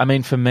 Yeah, I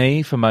mean, for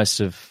me, for most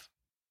of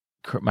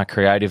my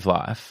creative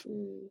life,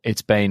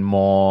 it's been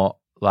more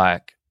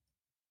like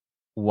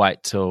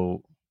wait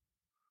till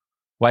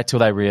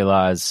they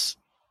realize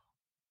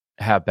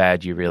how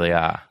bad you really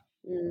are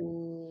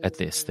at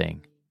this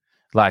thing.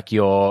 Like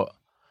you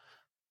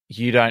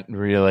don't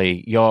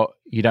really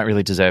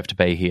deserve to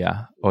be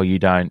here, or you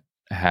don't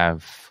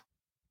have,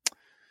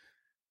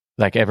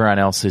 like, everyone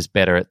else is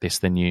better at this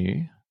than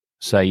you,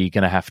 so you're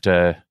going to have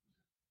to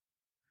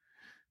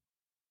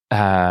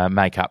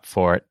make up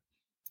for it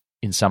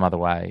in some other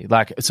way.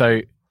 Like,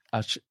 so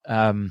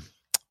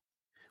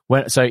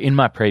in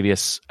my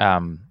previous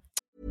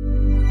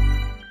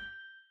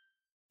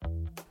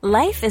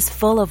Life is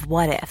full of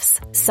what-ifs,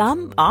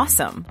 some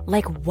awesome,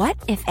 like what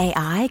if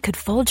AI could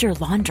fold your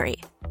laundry?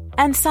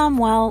 And some,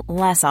 well,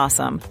 less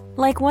awesome,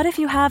 like what if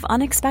you have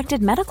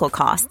unexpected medical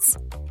costs?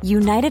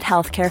 United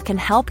Healthcare can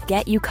help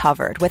get you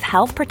covered with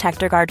Health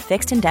Protector Guard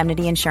fixed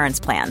indemnity insurance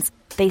plans.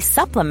 They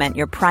supplement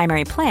your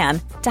primary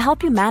plan to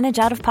help you manage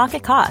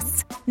out-of-pocket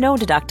costs. No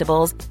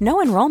deductibles,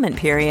 no enrollment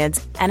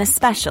periods, and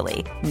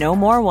especially no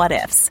more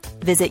what-ifs.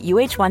 Visit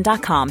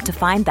uh1.com to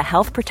find the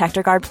Health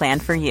Protector Guard plan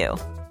for you.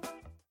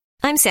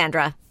 I'm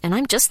Sandra, and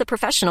I'm just the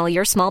professional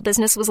your small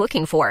business was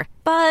looking for.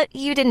 But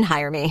you didn't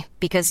hire me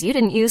because you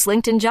didn't use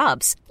LinkedIn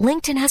Jobs.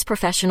 LinkedIn has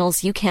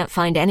professionals you can't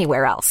find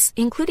anywhere else,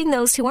 including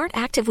those who aren't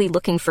actively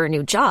looking for a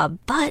new job,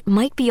 but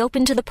might be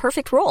open to the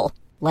perfect role,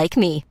 like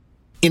me.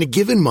 In a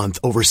given month,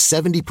 over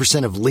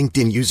 70% of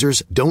LinkedIn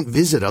users don't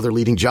visit other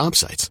leading job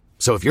sites.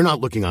 So if you're not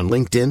looking on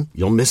LinkedIn,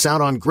 you'll miss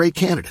out on great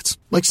candidates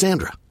like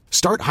Sandra.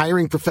 Start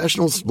hiring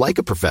professionals like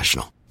a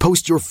professional.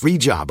 Post your free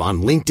job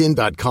on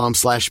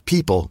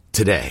linkedin.com/people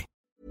today.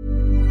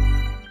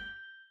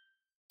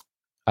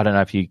 I don't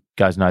know if you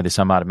guys know this.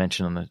 I might have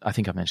mentioned I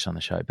think I mentioned on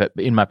the show, but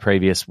in my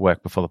previous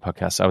work before the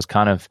podcast, I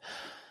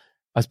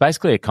was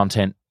basically a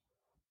content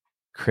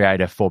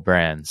creator for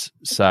brands.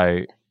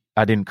 So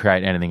I didn't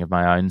create anything of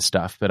my own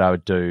stuff, but I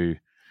would do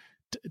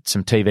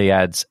some TV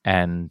ads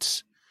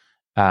and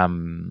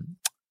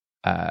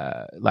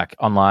like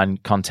online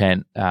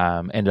content.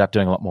 Ended up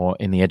doing a lot more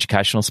in the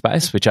educational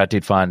space, which I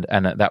did find,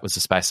 and that was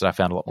a space that I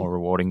found a lot more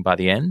rewarding by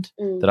the end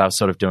that I was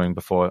sort of doing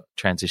before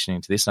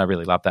transitioning to this, and I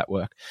really loved that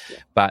work. Yeah.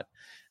 But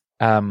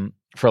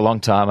for a long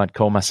time, I'd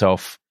call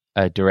myself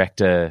a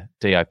director,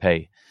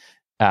 DOP,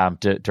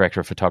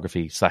 director of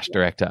photography /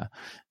 director,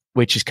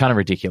 which is kind of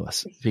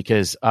ridiculous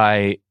because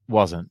I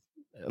wasn't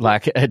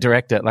like a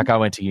director. Like I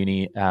went to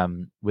uni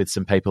with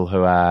some people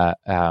who are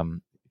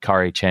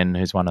Corey Chen,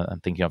 who's one I'm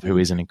thinking of, who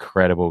is an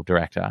incredible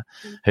director,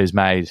 who's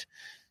made.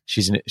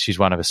 She's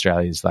one of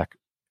Australia's like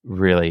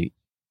really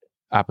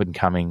up and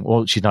coming.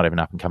 Well, she's not even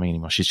up and coming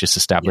anymore. She's just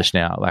established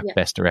now, like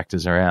best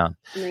directors around.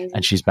 Amazing.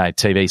 And she's made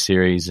TV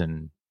series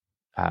and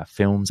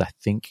films, I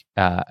think.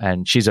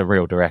 And she's a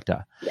real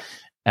director. Yeah.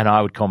 And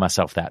I would call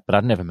myself that, but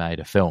I'd never made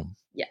a film.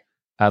 Yeah.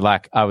 I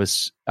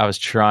was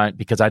trying,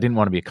 because I didn't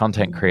want to be a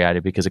content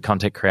creator, because a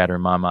content creator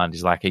in my mind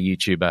is like a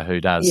YouTuber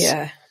who does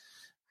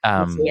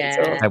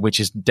which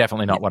is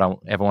definitely not what I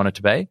ever wanted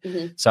to be.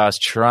 Mm-hmm. So I was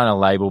trying to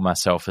label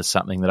myself as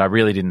something that I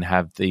really didn't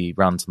have the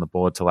runs on the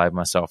board to label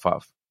myself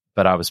of,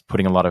 but I was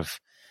putting a lot of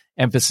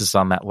emphasis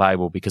on that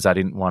label because I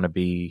didn't want to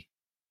be,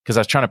 because I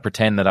was trying to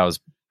pretend that I was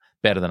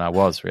better than I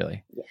was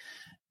really. Yeah.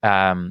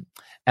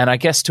 And I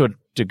guess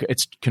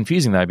it's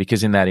confusing though,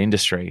 because in that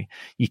industry,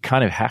 you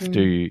kind of have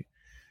to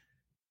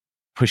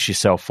push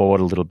yourself forward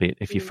a little bit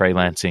if you're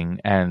freelancing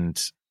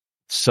and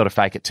sort of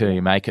fake it till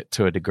you make it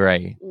to a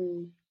degree.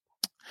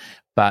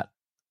 But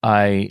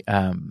I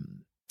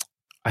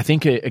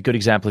think a good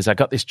example is I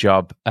got this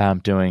job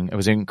it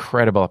was an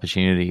incredible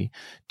opportunity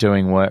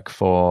doing work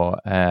for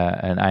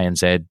an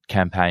ANZ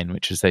campaign,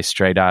 which is these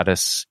street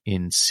artists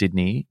in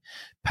Sydney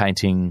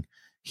painting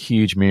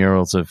huge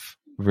murals of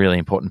really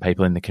important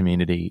people in the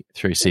community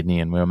through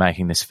Sydney. And we were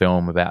making this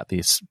film about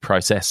this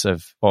process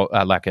or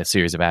like a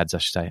series of ads, I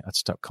should say. I'd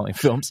stop calling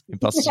films,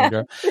 imposter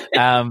syndrome.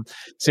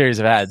 Series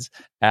of ads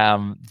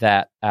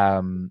that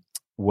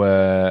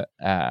were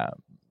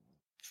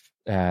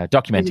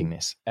documenting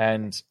this.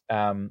 And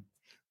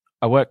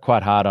I worked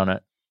quite hard on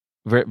it,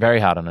 very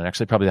hard on it,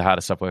 actually, probably the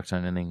hardest I've worked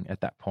on anything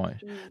at that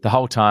point. The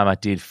whole time I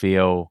did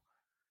feel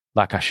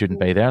like I shouldn't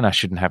be there and I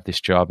shouldn't have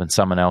this job, and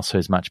someone else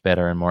who's much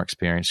better and more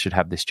experienced should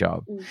have this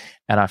job.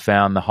 And I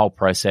found the whole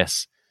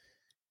process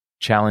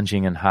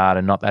challenging and hard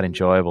and not that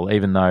enjoyable,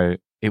 even though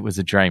it was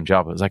a dream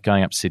job. It was like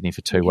going up to Sydney for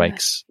 2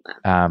 weeks,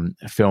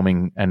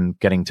 filming and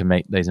getting to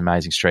meet these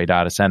amazing street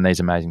artists and these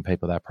amazing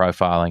people they're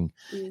profiling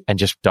and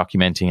just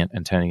documenting it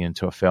and turning it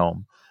into a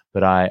film.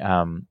 But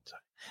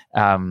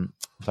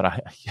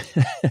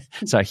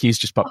so Hugh's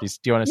just popped this.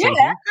 Do you want to say Hugh?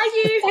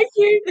 Hi,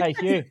 Hugh. Hey,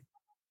 Hugh.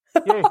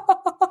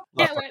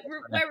 Yeah,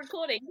 we're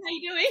recording. How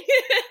you doing?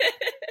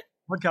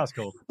 Podcast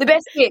called The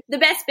Best Bits. The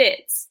Best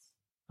Bits.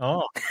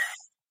 Oh,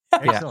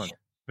 excellent.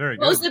 Very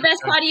good. What was the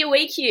best part of your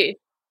week, Hugh?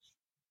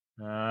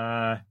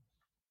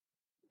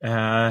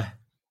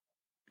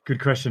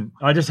 Good question.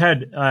 I just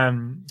had a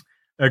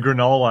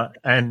granola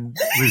and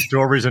with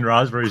strawberries and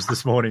raspberries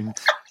this morning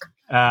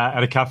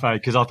at a cafe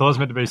because I thought it was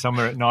meant to be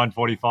somewhere at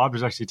 9:45. It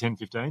was actually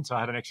 10:15, so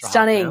I had an extra half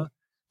an hour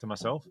to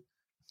myself.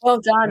 Well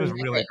done. It was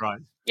really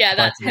great. Yeah,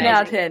 that's 10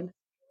 out of 10.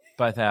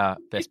 Both our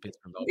best bits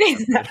from both.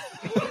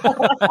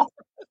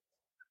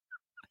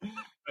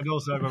 And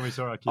also when we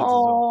saw our kids as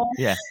well.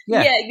 Yeah,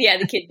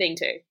 the kid thing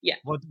too. Yeah.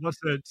 What's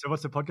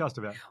the podcast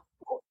about?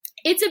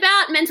 It's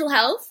about mental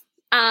health.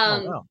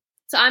 Wow.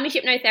 So I'm a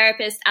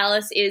hypnotherapist.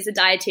 Alice is a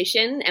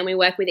dietitian, and we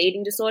work with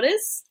eating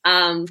disorders.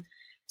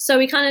 So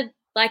we kind of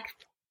like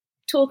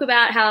talk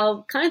about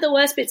how kind of the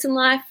worst bits in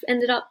life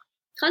ended up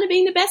kind of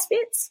being the best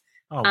bits.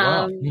 Oh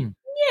wow.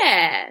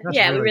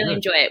 Yeah, we really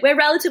enjoy it. We're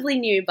relatively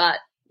new, but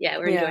yeah,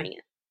 we're enjoying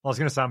it. I was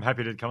going to say I'm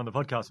happy to come on the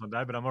podcast one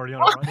day, but I'm already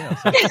on it right now.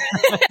 So. Okay,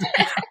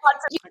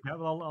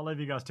 well, I'll leave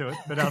you guys to it.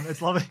 But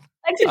it's lovely.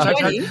 Thanks for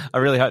joining. I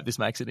really hope this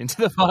makes it into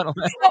the final.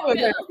 Thanks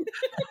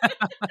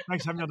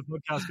for having me on the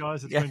podcast,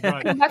 guys. It's been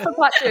great. Come back for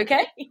part 2,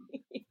 okay?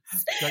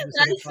 Nice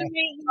to meet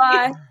you.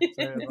 Bye.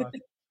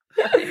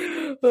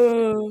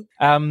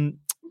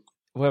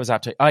 Where was I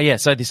up to? Oh, yeah.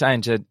 So this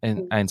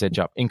ANZ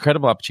job,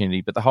 incredible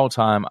opportunity, but the whole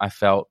time I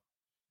felt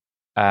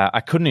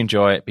I couldn't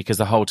enjoy it because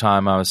the whole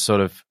time I was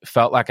sort of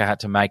felt like I had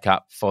to make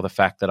up for the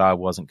fact that I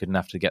wasn't good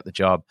enough to get the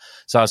job.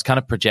 So I was kind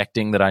of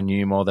projecting that I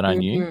knew more than I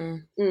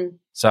knew.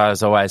 So I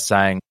was always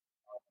saying,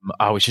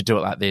 oh, we should do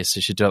it like this,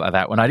 we should do it like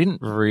that, when I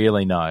didn't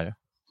really know.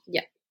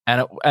 Yeah.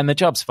 And the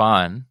job's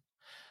fine,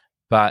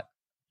 but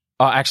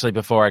actually,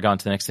 before I go on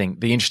to the next thing,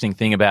 the interesting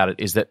thing about it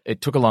is that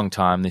it took a long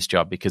time, this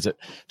job, because it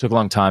took a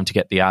long time to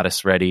get the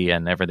artists ready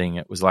and everything.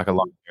 It was like a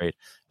long period.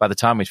 By the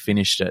time we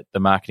finished it,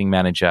 the marketing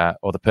manager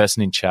or the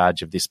person in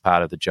charge of this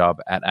part of the job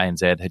at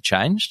ANZ had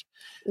changed.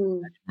 They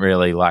didn't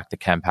really liked the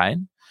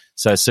campaign.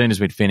 So as soon as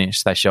we'd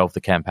finished, they shelved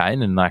the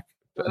campaign and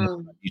put it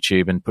on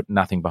YouTube and put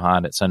nothing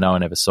behind it, so no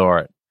one ever saw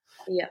it.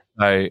 Yeah.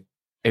 So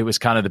it was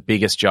kind of the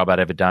biggest job I'd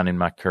ever done in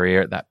my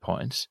career at that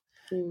point.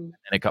 And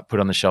it got put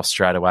on the shelf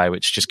straight away,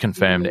 which just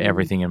confirmed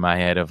everything in my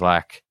head of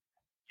like,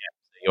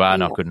 you are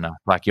not good enough.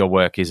 Like your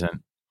work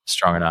isn't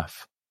strong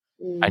enough.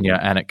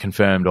 And it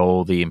confirmed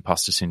all the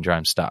imposter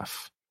syndrome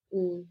stuff.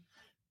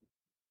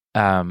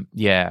 And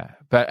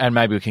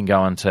maybe we can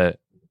go on to,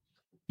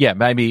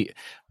 maybe,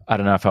 I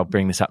don't know if I'll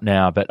bring this up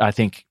now, but I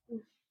think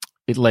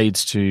it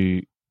leads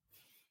to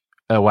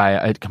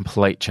a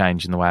complete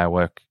change in the way I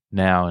work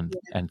now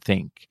and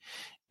think,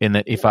 in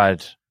that if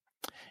I'd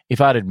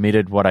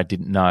admitted what I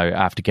didn't know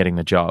after getting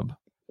the job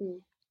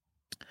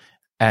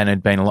and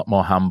had been a lot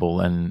more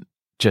humble and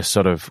just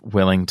sort of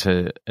willing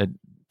to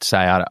say,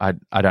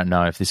 I don't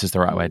know if this is the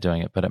right way of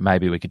doing it, but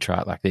maybe we could try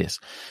it like this.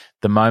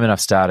 The moment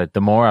I've started,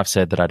 the more I've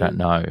said that I don't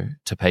know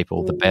to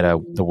people, the better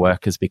the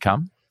work has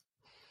become.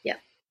 Yeah.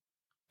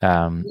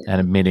 And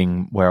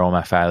admitting where all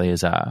my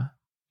failures are.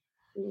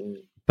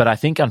 But I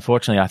think,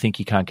 unfortunately,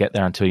 you can't get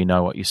there until you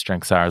know what your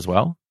strengths are as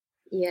well.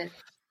 Yeah.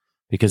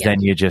 Because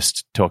then you're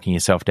just talking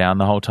yourself down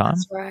the whole time.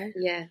 That's right.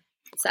 Yeah.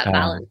 It's that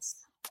balance.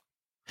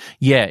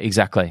 Yeah,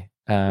 exactly.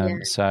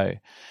 So,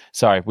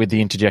 sorry, with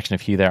the interjection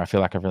of Hugh there, I feel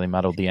like I've really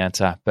muddled the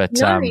answer. But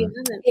no, you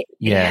haven't.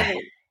 Yeah.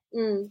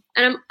 And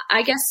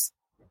I guess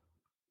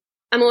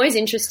I'm always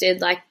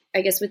interested, like,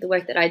 I guess with the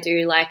work that I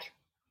do, like,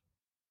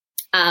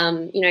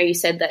 you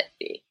said that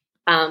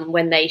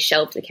when they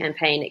shelved the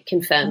campaign, it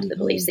confirmed the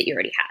beliefs that you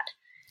already had.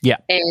 Yeah.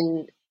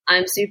 And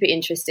I'm super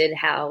interested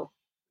how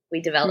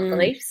we develop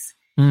beliefs.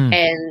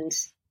 And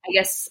I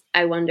guess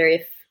I wonder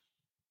if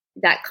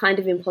that kind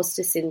of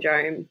imposter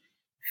syndrome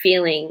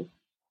feeling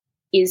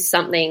is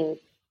something,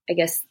 I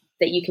guess,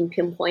 that you can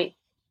pinpoint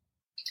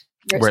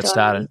where it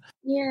started.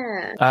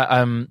 Yeah.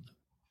 I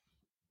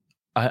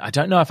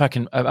don't know if I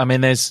can. I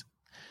mean, there's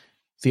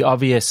the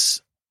obvious,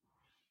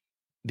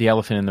 the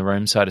elephant in the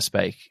room, so to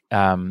speak,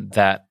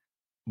 that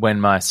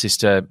when my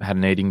sister had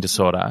an eating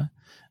disorder,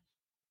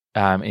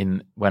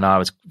 when I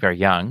was very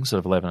young, sort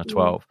of 11 or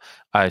 12,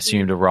 I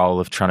assumed a role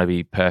of trying to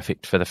be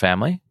perfect for the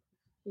family.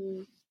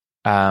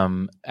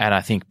 And I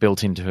think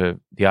built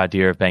into the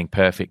idea of being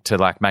perfect to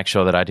like make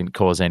sure that I didn't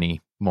cause any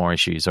more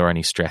issues or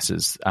any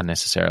stresses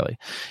unnecessarily.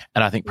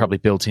 And I think probably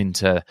built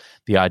into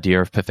the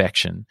idea of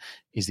perfection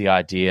is the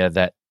idea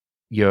that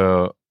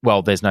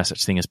there's no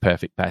such thing as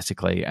perfect,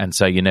 basically. And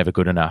so you're never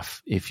good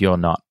enough if you're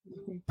not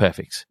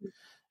perfect.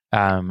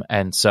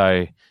 And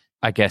so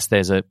I guess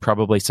there's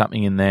probably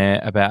something in there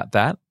about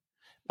that.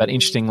 But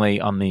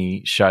interestingly, on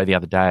the show the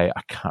other day,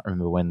 I can't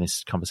remember when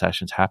this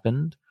conversation's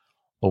happened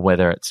or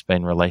whether it's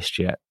been released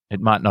yet.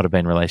 It might not have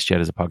been released yet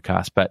as a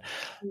podcast, but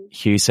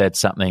Hugh said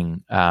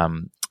something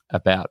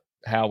about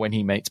how when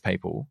he meets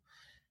people,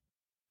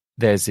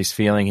 there's this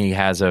feeling he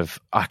has of,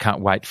 I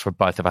can't wait for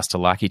both of us to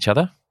like each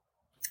other.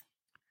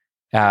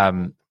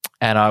 And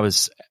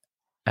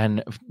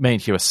me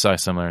and Hugh are so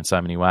similar in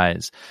so many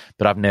ways,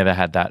 but I've never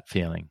had that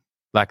feeling.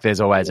 Like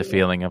there's always a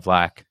feeling of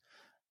like,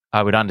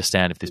 I would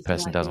understand if this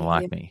person doesn't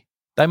like me.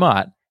 They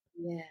might,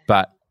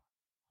 but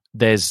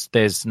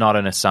there's not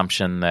an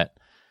assumption that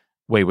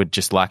we would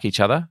just like each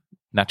other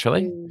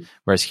naturally.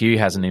 Whereas Hugh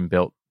has an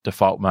inbuilt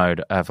default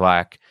mode of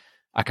like,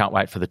 I can't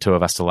wait for the two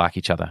of us to like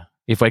each other.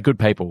 If we're good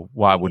people,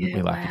 why wouldn't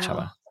we like each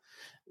other?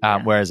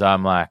 Whereas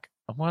I'm like,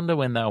 I wonder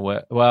when they'll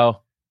work.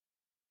 Well,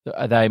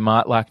 they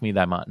might like me,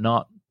 they might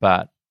not,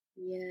 but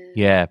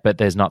but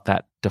there's not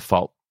that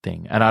default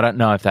thing. And I don't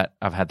know if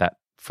I've had that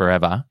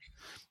forever.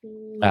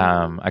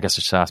 I guess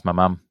I should ask my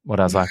mum what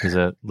I was like as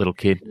a little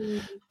kid.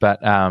 But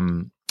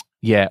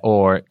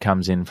or it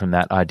comes in from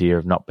that idea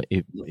of not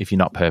if you're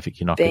not perfect,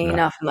 you're not being good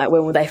enough. And like,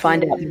 when will they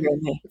find out?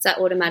 It's that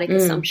automatic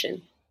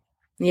assumption.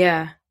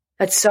 Yeah,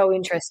 that's so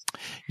interesting.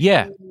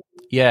 Yeah,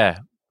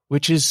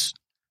 which is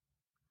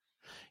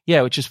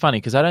funny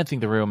because I don't think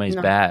the real me is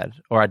bad,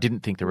 or I didn't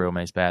think the real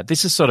me is bad.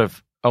 This is sort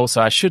of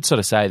also, I should sort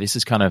of say, this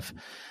is kind of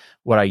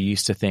what I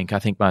used to think. I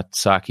think my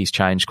psyche's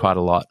changed quite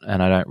a lot,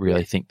 and I don't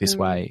really think this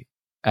way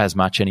as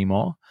much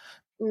anymore.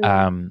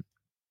 And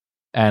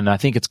I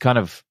think it's kind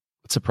of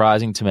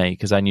surprising to me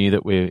because I knew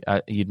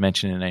that you'd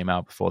mentioned in an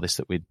email before this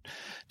that we'd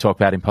talk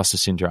about imposter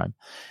syndrome.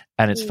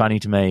 And it's funny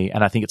to me,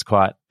 and I think it's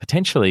quite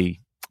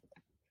potentially,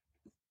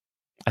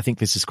 I think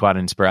this is quite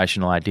an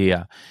inspirational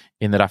idea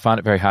in that I find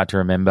it very hard to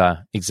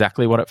remember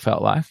exactly what it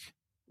felt like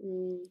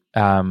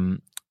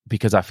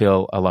because I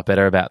feel a lot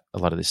better about a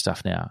lot of this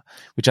stuff now,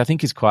 which I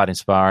think is quite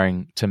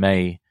inspiring to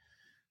me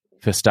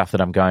for any stuff that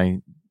I'm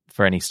going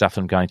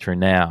through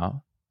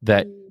now,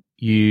 that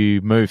you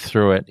move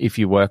through it if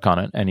you work on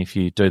it and if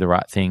you do the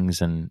right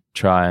things and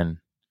try and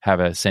have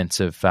a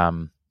sense of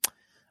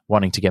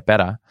wanting to get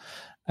better,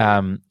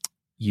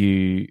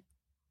 you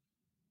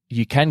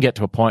can get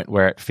to a point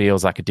where it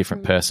feels like a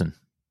different person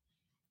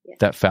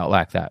that felt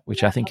like that,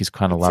 which I think is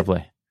kind of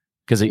lovely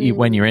because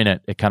when you're in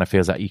it, it kind of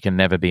feels like you can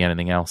never be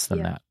anything else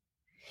than that.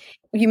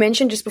 You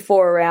mentioned just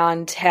before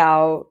around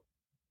how,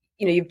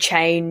 you've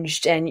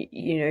changed and,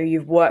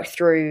 you've worked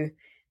through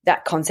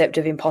that concept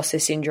of imposter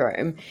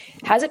syndrome.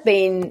 Has it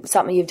been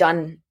something you've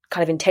done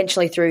kind of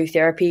intentionally through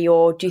therapy,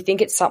 or do you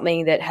think it's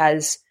something that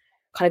has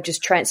kind of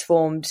just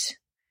transformed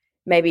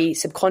maybe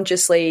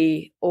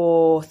subconsciously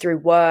or through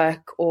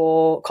work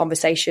or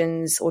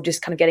conversations or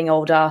just kind of getting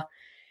older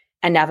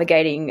and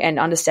navigating and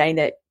understanding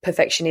that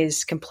perfection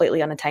is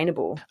completely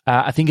unattainable?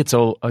 I think it's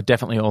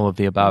definitely all of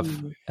the above.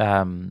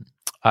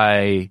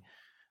 I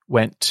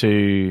went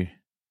to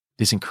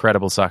this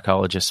incredible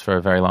psychologist for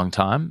a very long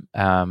time,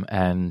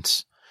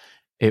 and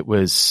it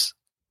was,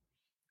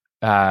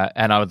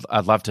 and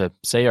I'd love to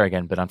see her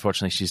again, but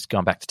unfortunately she's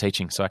gone back to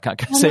teaching, so I can't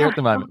go see her at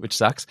the moment, which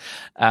sucks.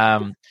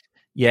 So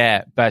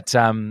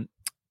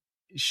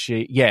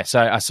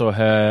I saw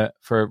her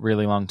for a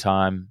really long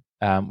time,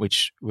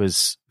 which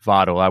was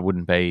vital. I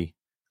wouldn't be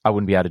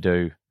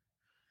the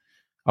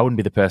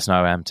person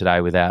I am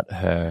today without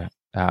her,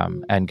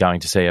 and going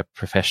to see a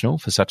professional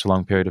for such a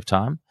long period of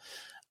time.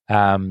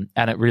 And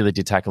it really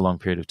did take a long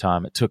period of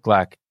time. It took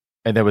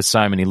and there was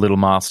so many little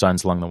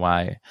milestones along the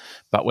way,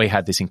 but we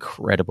had this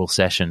incredible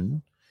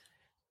session,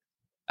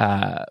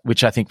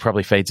 which I think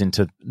probably feeds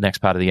into the next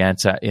part of the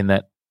answer, in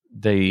that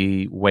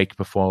the week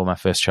before my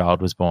first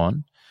child was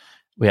born,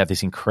 we had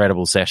this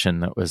incredible session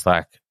that was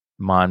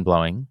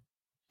mind-blowing.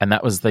 And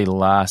that was the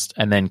last,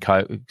 and then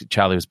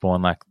Charlie was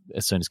born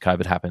as soon as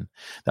COVID happened.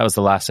 That was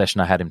the last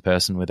session I had in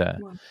person with her.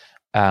 Wow.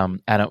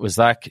 And it was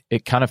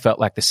it kind of felt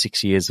like the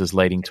 6 years was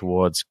leading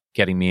towards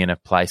getting me in a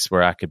place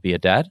where I could be a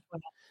dad.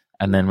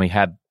 And then we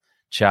had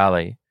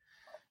Charlie.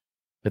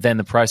 But then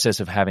the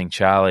process of having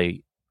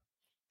Charlie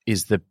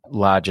is the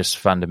largest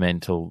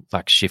fundamental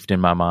shift in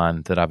my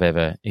mind that I've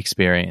ever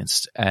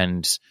experienced.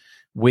 And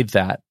with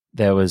that,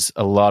 there was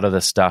a lot of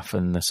the stuff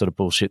and the sort of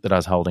bullshit that I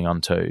was holding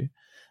on to.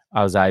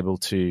 I was able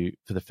to,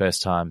 for the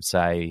first time,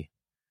 say,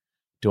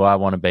 do I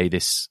want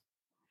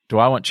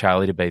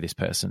Charlie to be this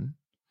person?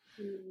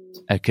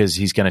 Because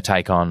he's going to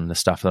take on the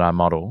stuff that I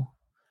model.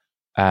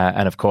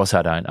 And of course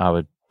I don't. I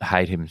would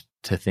hate him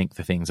to think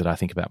the things that I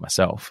think about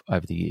myself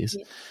over the years.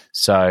 Yeah.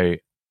 So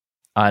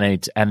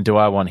do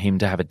I want him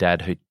to have a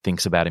dad who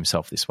thinks about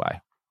himself this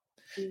way?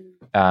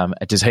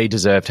 Does he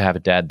deserve to have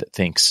a dad that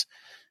thinks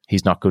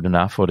he's not good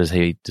enough, or does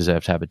he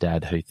deserve to have a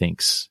dad who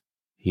thinks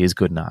he is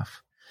good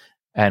enough?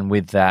 And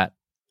with that,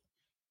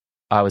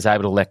 I was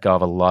able to let go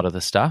of a lot of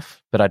the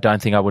stuff, but I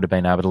don't think I would have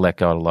been able to let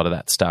go of a lot of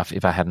that stuff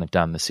if I hadn't have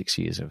done the 6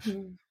 years of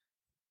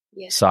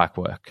psych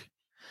work.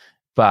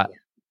 But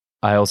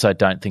I also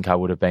don't think I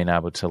would have been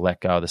able to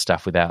let go of the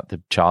stuff without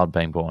the child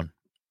being born,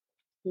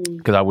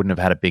 because I wouldn't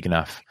have had a big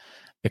enough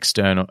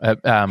external,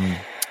 a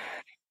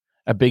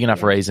big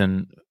enough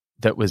reason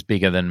that was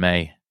bigger than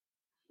me,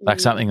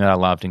 something that I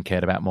loved and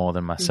cared about more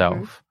than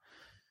myself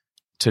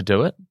to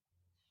do it.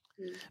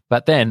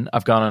 But then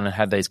I've gone on and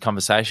had these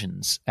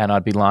conversations, and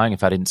I'd be lying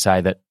if I didn't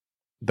say that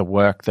the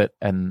work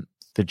and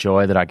the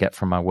joy that I get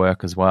from my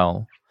work as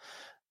well,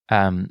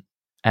 and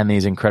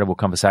these incredible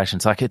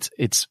conversations,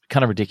 it's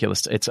kind of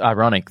ridiculous. It's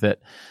ironic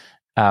that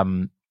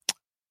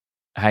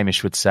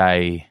Hamish would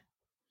say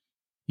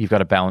you've got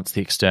to balance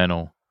the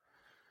external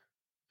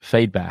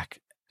feedback,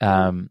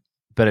 but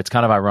it's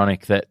kind of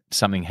ironic that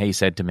something he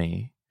said to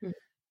me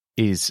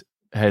it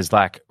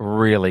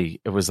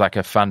was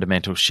a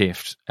fundamental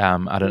shift.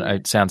 I don't know.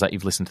 It sounds like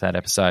you've listened to that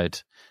episode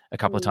a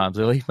couple of times,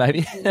 Lily,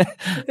 maybe.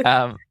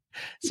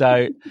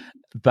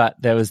 But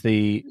there was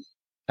the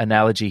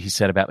analogy he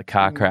said about the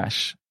car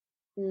crash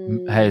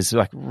has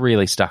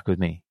really stuck with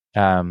me.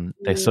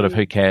 They're sort of,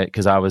 who cares?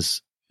 Because I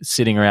was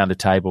sitting around a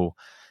table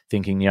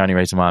thinking the only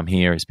reason why I'm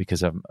here is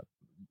because I'm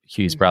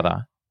Hugh's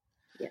brother.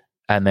 Yeah.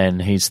 And then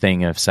his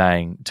thing of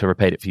saying, to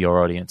repeat it for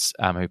your audience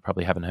who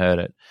probably haven't heard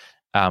it,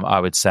 I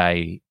would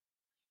say,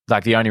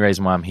 the only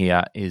reason why I'm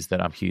here is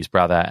that I'm Hugh's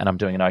brother and I'm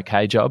doing an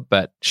okay job,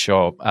 but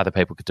sure, other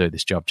people could do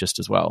this job just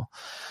as well.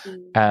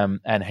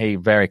 And he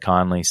very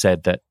kindly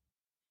said that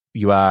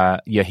you're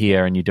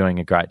here and you're doing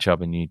a great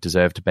job and you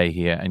deserve to be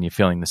here and you're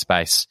filling the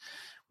space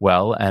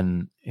well.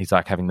 And he's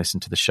having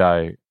listened to the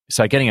show.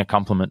 So getting a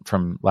compliment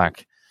from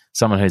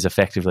someone who's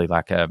effectively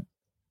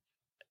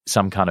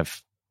some kind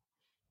of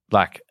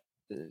I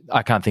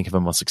can't think of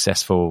a more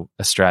successful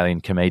Australian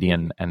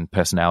comedian and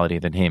personality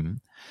than him.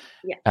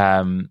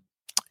 Yeah.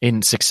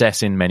 In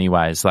success in many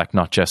ways,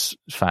 not just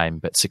fame,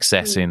 but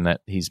success in that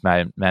he's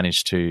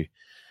managed to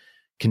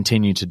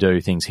continue to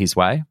do things his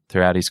way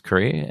throughout his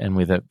career and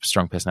with a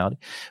strong personality.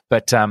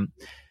 But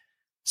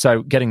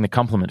so getting the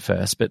compliment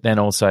first, but then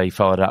also he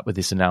followed up with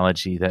this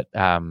analogy that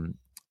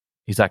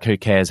he's who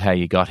cares how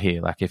you got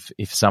here?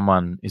 If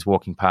someone is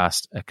walking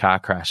past a car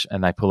crash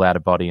and they pull out a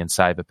body and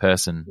save a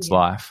person's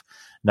life,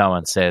 no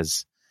one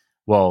says,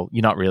 well,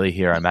 you're not really a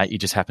hero, mate. You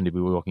just happen to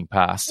be walking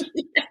past.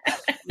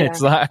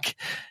 It's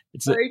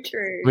it's so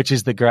true. Which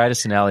is the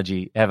greatest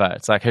analogy ever.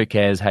 It's who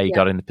cares how you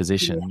got in the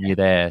position? You're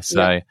there.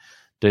 So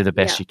do the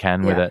best you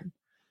can with it.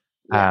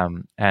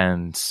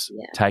 And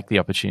take the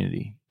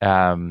opportunity.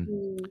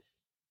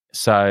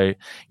 So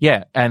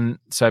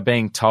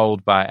being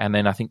told by, and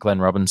then I think Glenn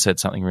Robbins said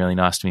something really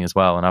nice to me as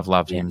well, and I've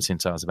loved him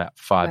since I was about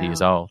 5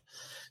 years old.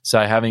 So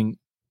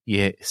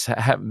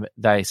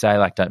they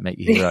say don't meet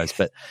your heroes,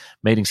 but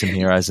meeting some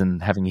heroes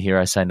and having your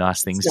hero say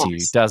nice things to you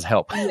does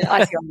help. Icing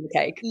on the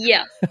cake.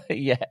 Yeah.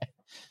 Yeah.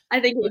 I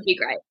think it would be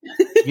great.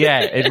 Yeah,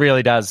 it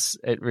really does.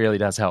 It really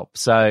does help.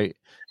 So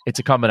it's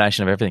a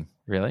combination of everything,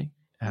 really.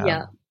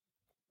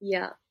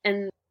 Yeah.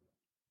 And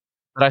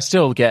but I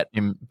still get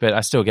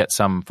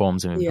some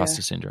forms of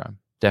imposter syndrome,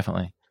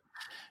 definitely.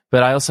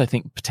 But I also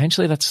think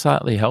potentially that's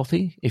slightly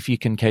healthy if you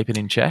can keep it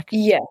in check.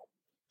 Yeah,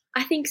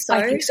 I think so.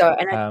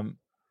 And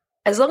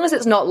as long as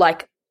it's not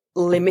like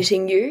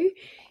limiting you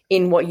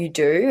in what you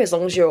do, as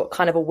long as you're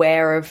kind of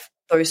aware of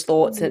those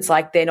thoughts and it's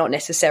like they're not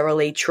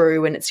necessarily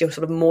true and it's your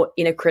sort of more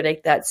inner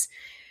critic that's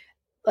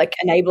like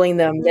enabling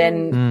them,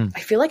 then I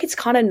feel like it's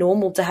kind of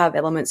normal to have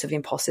elements of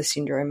imposter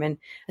syndrome. And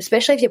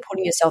especially if you're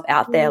putting yourself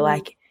out there,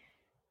 like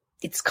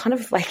it's kind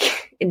of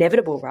like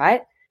inevitable,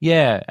 right?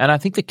 Yeah. And I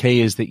think the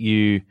key is that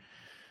you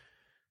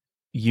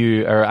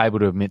are able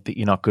to admit that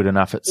you're not good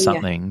enough at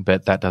something,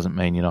 but that doesn't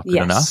mean you're not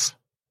good enough.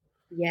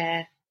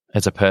 Yeah.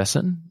 As a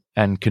person,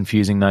 and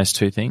confusing those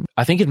two things.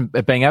 I think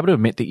being able to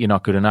admit that you're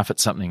not good enough at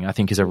something, I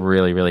think is a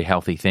really, really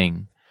healthy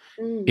thing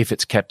if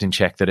it's kept in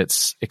check, that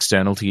it's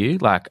external to you.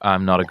 Like,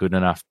 I'm not a good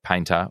enough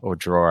painter or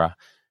drawer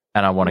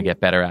and I want to get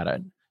better at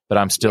it, but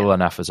I'm still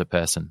enough as a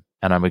person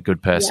and I'm a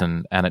good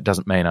person and it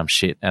doesn't mean I'm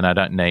shit and I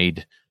don't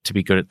need to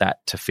be good at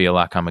that to feel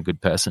like I'm a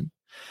good person.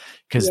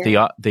 Because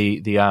I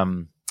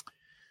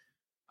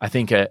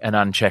think an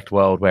unchecked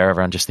world where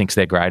everyone just thinks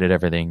they're great at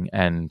everything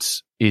and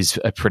is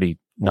a pretty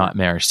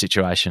nightmarish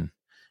situation.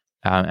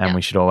 And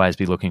we should always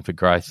be looking for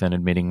growth and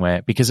admitting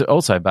because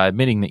also by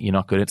admitting that you're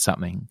not good at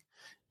something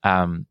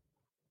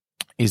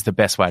is the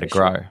best way to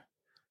grow.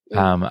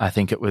 I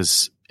think it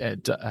was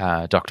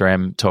Dr.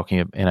 M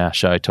talking in our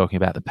show, talking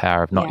about the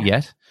power of not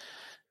yet.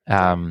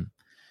 And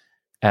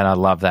I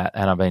love that.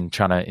 And I've been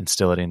trying to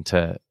instill it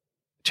into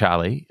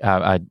Charlie.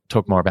 I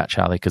talk more about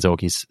Charlie because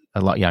Augie's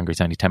a lot younger.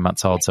 He's only 10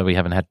 months old, so we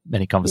haven't had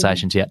many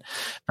conversations yet.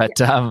 But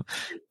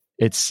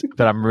it's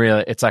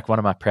like one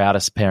of my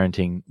proudest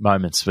parenting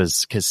moments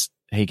was because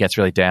he gets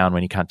really down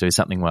when he can't do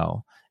something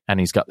well, and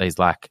he's got these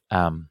like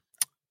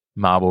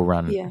marble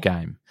run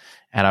game,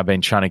 and I've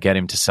been trying to get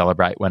him to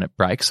celebrate when it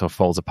breaks or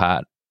falls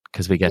apart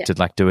because we get to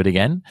like do it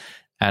again,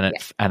 and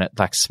it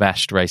like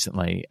smashed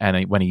recently,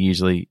 and when he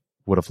usually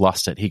would have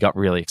lost it, he got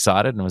really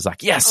excited and was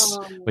like, "Yes,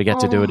 we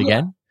get to do it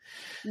again."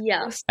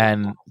 Yeah,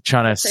 and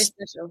trying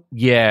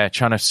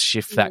to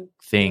shift that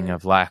thing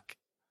of like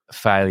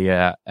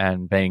failure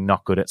and being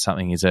not good at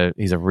something is a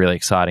really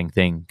exciting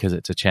thing because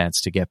it's a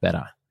chance to get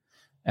better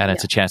and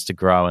it's a chance to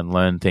grow and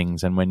learn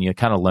things. And when you're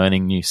kind of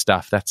learning new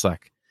stuff, that's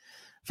like,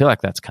 I feel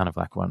like that's kind of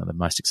like one of the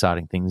most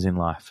exciting things in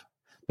life.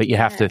 But you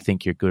have to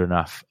think you're good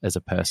enough as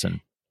a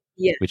person,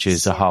 which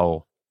is a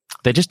whole.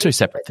 They're just two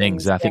separate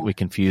things. I think we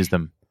confuse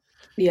them.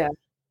 Yeah,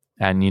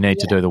 and you need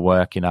to do the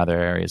work in other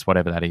areas,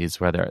 whatever that is,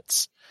 whether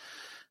it's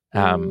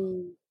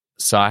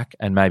psych,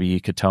 and maybe you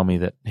could tell me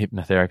that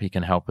hypnotherapy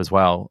can help as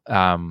well.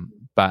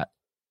 But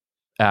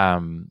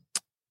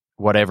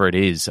whatever it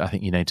is, I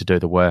think you need to do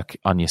the work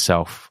on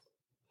yourself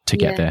to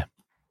get there.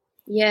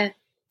 Yeah,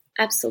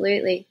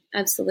 absolutely.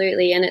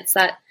 Absolutely. And it's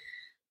that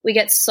we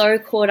get so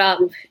caught up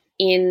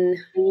in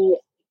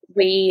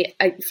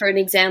for an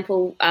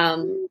example,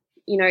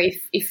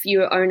 if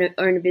you own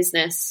a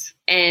business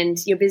and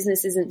your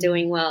business isn't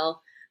doing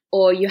well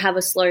or you have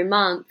a slow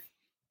month,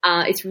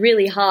 it's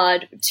really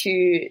hard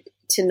to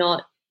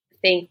not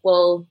think,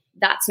 well,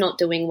 that's not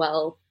doing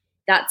well,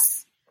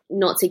 that's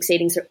not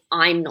succeeding, so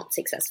I'm not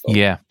successful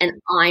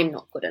and I'm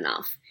not good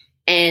enough.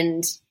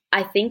 And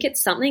I think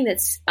it's something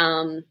that's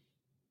kind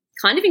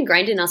of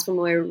ingrained in us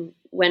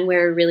when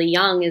we're really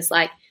young is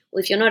like,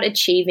 well, if you're not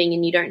achieving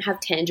and you don't have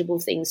tangible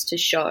things to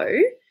show,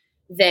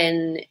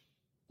 then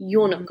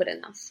you're not good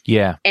enough.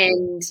 Yeah.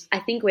 And I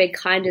think we're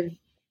kind of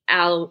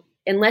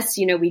unless,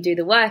 we do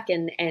the work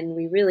and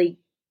we really,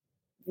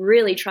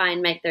 really try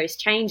and make those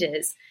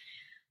changes,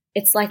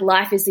 it's like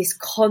life is this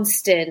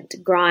constant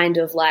grind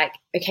of like,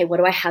 okay, what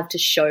do I have to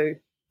show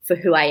for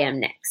who I am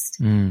next?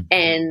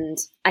 And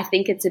I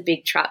think it's a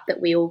big trap that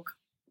we all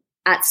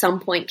at some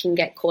point can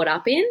get caught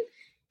up in.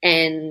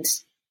 And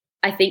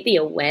I think the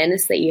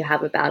awareness that you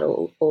have about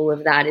all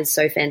of that is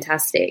so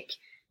fantastic.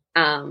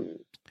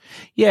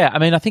 Yeah, I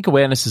mean, I think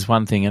awareness is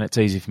one thing and it's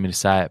easy for me to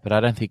say it, but I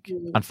don't think,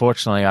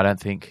 unfortunately, I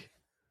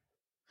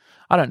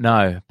don't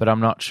know, but I'm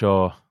not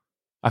sure.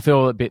 I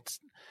feel a bit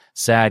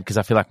sad because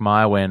I feel like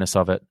my awareness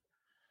of it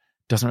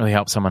doesn't really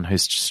help someone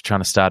who's just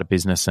trying to start a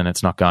business and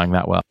it's not going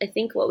that well. I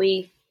think what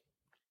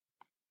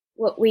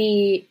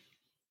we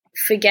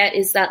forget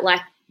is that,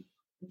 like,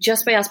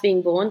 just by us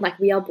being born, like,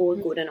 we are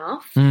born good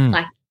enough.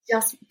 Like,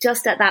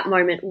 just at that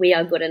moment, we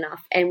are good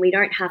enough, and we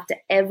don't have to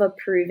ever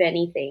prove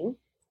anything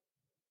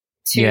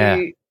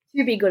to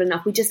be good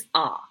enough. We just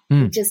are.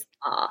 We just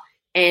are.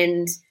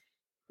 And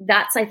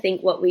that's, I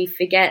think, what we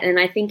forget. And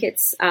I think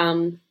it's,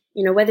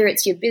 whether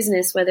it's your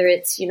business, whether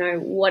it's,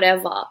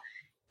 whatever,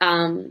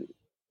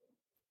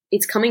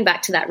 it's coming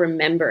back to that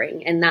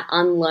remembering and that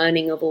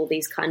unlearning of all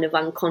these kind of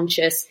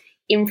unconscious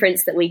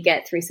imprints that we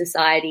get through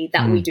society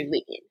that we do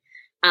live in.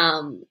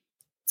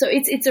 So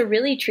it's a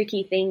really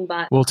tricky thing,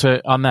 but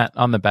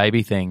on the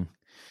baby thing,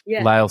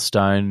 Lael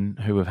Stone,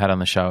 who we've had on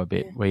the show a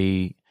bit,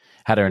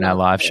 had her in our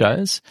live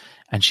shows,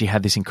 and she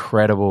had this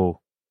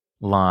incredible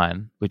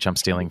line, which I'm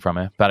stealing from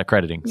her, but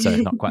accrediting, so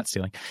not quite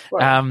stealing,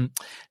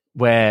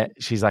 where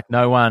she's like,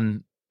 no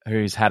one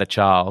who's had a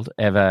child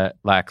ever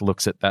like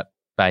looks at that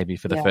baby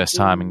for the first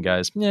time and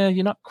goes, yeah,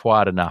 you're not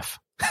quite enough.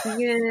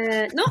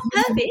 Yeah, not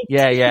perfect.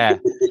 Yeah.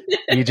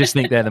 You just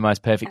think they're the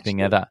most perfect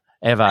thing ever.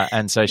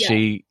 And so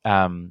she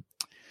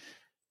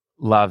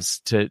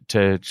loves to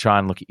try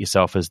and look at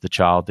yourself as the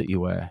child that you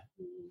were.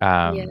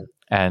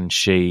 And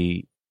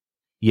she,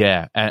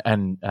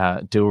 and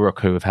Dilruk,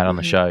 who we've had on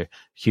the show,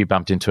 Hugh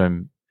bumped into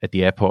him at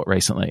the airport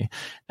recently,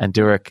 and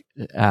Dilruk,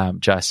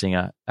 Jai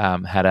Singer,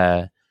 had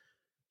a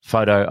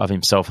photo of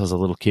himself as a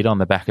little kid on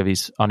the back of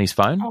his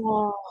phone.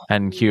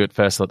 And Hugh at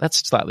first thought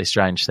that's a slightly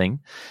strange thing,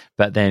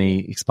 but then he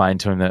explained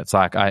to him that it's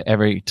like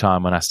every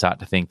time when I start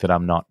to think that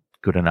I'm not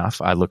good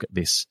enough, I look at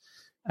this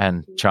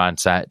and try and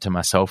say it to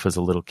myself as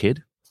a little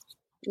kid.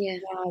 Yeah,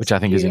 which I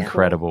think is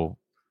incredibly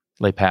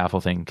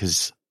powerful thing,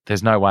 because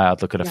there's no way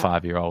I'd look at a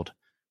 5-year-old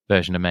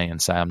version of me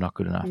and say I'm not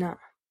good enough.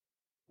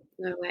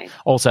 No way.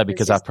 Also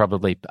because I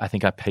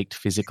think I peaked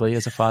physically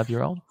as a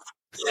 5-year-old.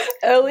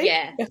 Early?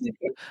 Yeah.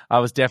 I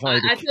was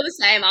definitely I feel the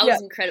same. I was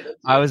incredible.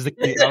 I was a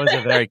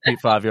very cute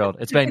 5-year-old.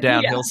 It's been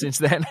downhill since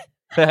then.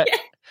 I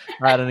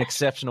had an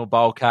exceptional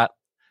bowl cut.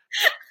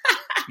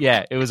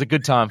 Yeah, it was a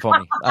good time for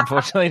me.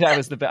 Unfortunately, that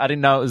was I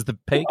didn't know it was the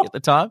peak at the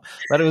time,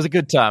 but it was a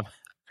good time.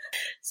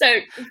 So,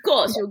 of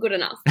course, you were good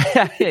enough.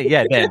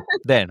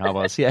 Then I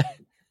was, Yeah.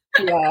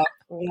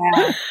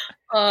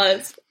 Oh,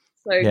 it's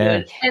so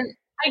good. And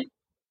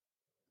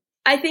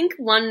I think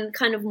one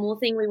kind of more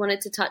thing we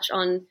wanted to touch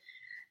on,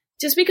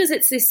 just because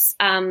it's this,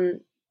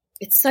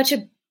 it's such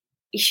a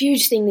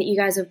huge thing that you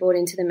guys have brought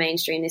into the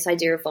mainstream, this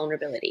idea of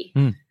vulnerability.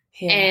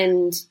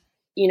 And,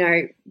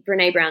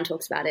 Brené Brown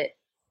talks about it.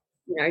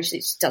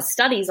 She does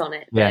studies on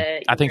it. Yeah,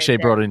 I think she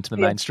brought it into the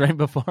mainstream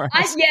before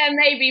us.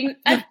 Maybe.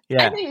 I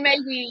think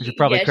maybe. You should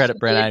probably credit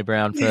Brené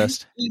Brown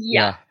first.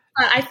 Yeah.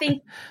 I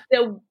think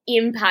the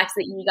impacts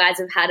that you guys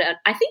have had,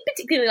 I think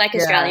particularly like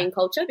Australian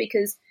culture,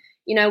 because,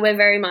 we're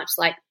very much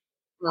like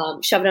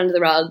shove it under the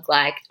rug,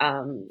 like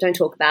don't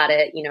talk about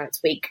it,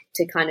 it's weak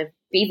to kind of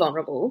be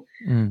vulnerable.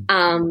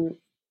 And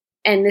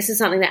this is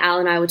something that Al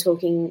and I were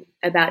talking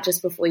about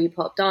just before you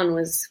popped on,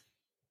 was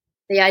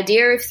the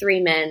idea of 3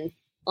 men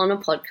on a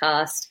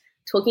podcast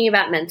talking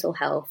about mental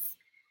health,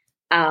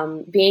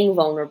 being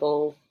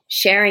vulnerable,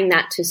 sharing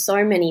that to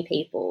so many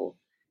people.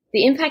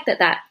 The impact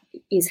that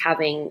is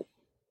having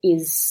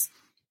is,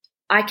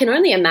 I can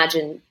only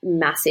imagine,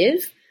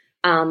 massive.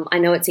 I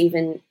know it's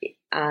even,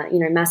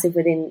 massive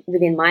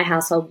within my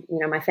household.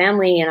 My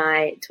family and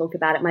I talk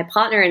about it. My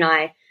partner and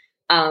I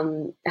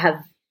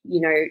have,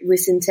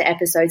 listened to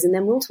episodes, and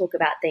then we'll talk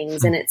about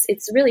things, and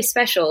it's really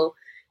special.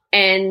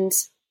 And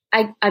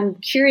I'm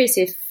curious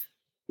if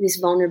this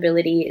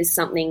vulnerability is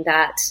something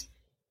that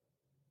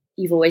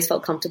you've always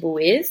felt comfortable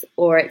with,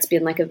 or it's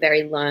been like a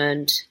very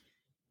learned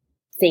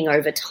thing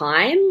over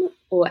time,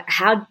 or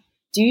how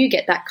do you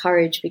get that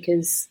courage?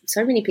 Because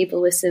so many people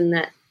listen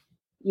that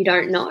you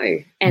don't know,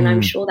 and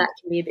I'm sure that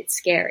can be a bit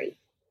scary.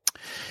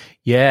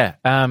 Yeah,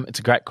 it's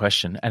a great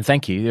question, and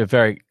thank you.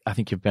 I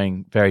think you've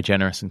been very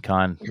generous and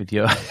kind with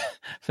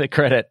the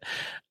credit.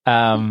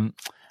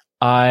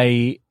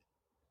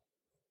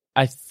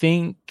 I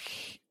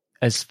think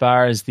as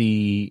far as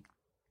I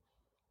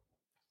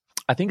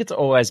think it's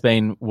always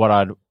been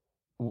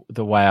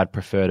the way I'd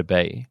prefer to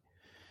be,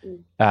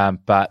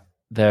 but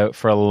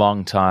for a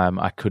long time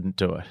I couldn't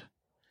do it,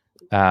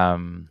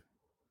 and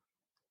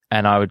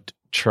I would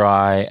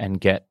try and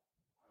get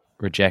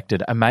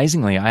rejected.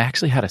 Amazingly, I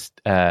actually had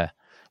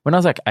when I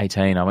was like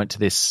 18, I went to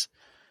this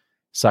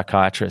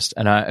psychiatrist,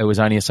 and it was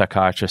only a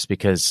psychiatrist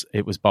because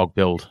it was bulk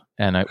billed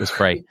and it was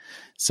free.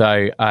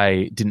 So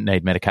I didn't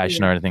need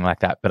medication or anything like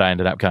that, but I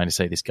ended up going to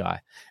see this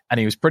guy, and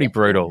he was pretty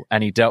brutal,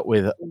 and he dealt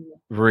with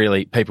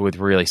people with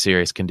really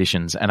serious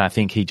conditions. And I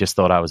think he just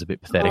thought I was a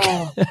bit pathetic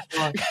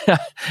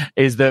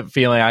is the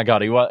feeling I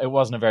got. It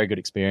wasn't a very good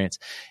experience.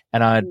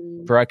 And I'd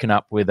broken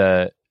up with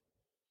it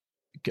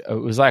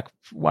was like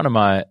one of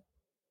my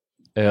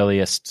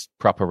earliest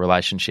proper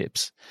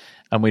relationships,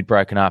 and we'd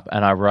broken up,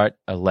 and I wrote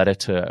a letter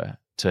to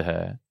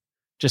her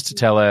just to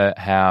tell her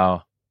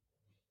how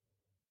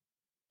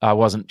I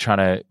wasn't trying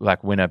to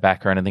like win her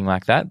back or anything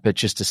like that, but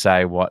just to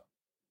say what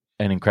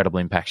an incredible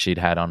impact she'd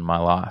had on my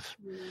life.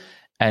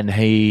 And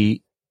I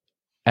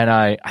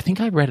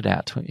think I read it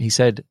out to him. He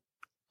said,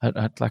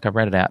 I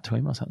read it out to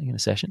him or something in a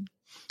session,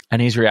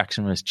 and his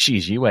reaction was,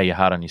 geez, you wear your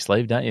heart on your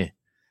sleeve, don't you?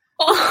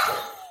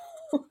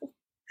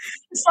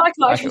 It's like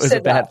it was a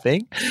bad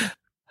thing.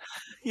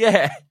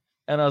 Yeah.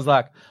 And I was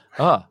like,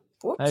 oh,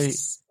 maybe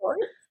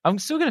I'm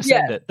still going to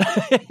send it.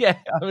 Yeah.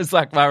 I was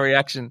like my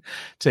reaction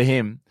to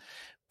him.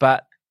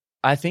 But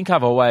I think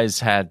I've always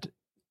had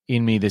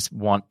in me this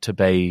want to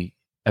be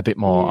a bit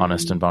more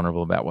honest and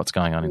vulnerable about what's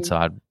going on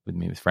inside with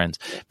me with friends.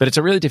 But it's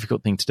a really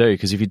difficult thing to do,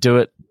 because if you do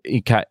it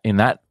in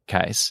that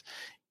case,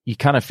 you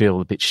kind of feel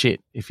a bit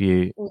shit if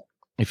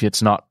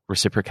it's not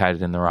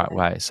reciprocated in the right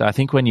way. So I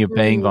think when you're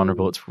being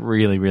vulnerable, it's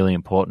really, really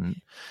important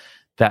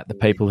that the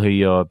people who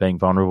you're being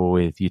vulnerable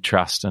with, you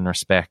trust and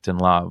respect and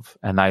love,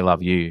 and they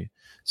love you.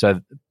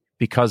 So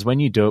because when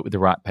you do it with the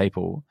right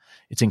people,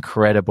 it's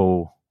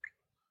incredible.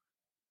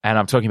 And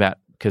I'm talking about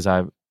because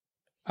I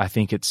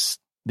think this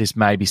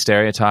may be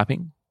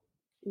stereotyping,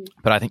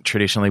 but I think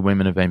traditionally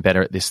women have been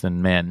better at this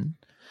than men.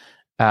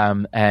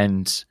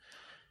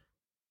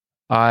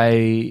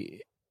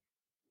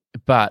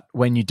 But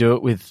when you do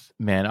it with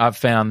men, I've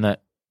found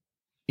that,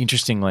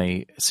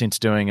 interestingly, since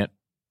doing it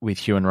with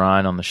Hugh and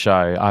Ryan on the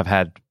show, I've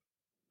had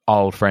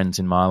old friends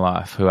in my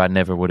life who I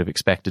never would have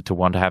expected to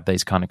want to have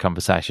these kind of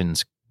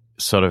conversations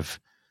sort of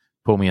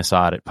pull me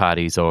aside at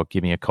parties or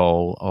give me a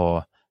call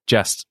or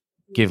just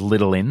give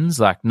little ins,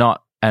 like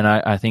not. And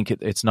I think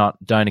it's not,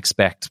 don't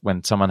expect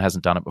when someone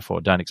hasn't done it before,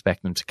 don't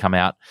expect them to come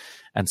out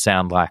and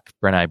sound like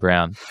Brené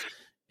Brown.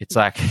 It's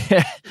like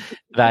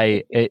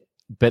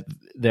but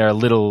there are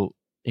little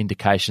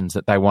indications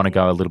that they want to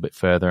go a little bit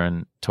further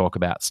and talk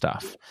about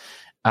stuff.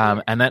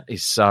 And that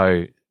is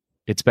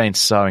it's been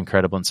so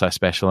incredible and so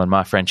special. And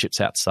my friendships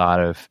outside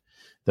of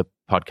the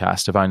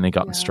podcast have only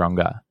gotten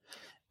stronger.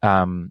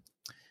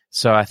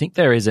 So I think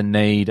there is a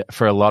need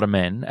for a lot of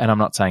men, and I'm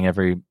not saying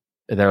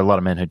there are a lot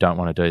of men who don't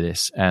want to do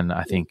this. And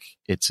I think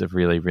it's a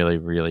really, really,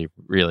 really,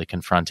 really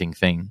confronting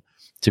thing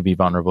to be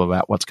vulnerable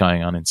about what's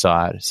going on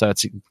inside. So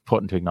it's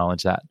important to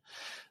acknowledge that.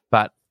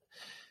 But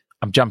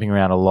I'm jumping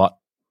around a lot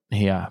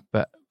here,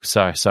 but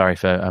so sorry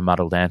for a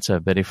muddled answer.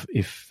 But if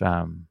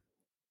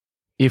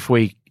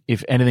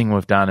anything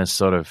we've done is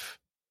sort of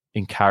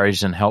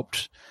encouraged and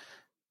helped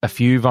a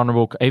few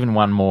vulnerable, even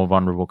one more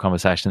vulnerable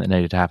conversation that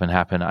needed to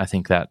happen, I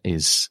think that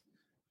is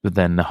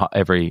then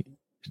every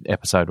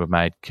episode we've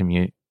made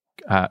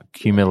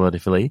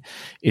cumulatively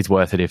is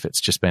worth it if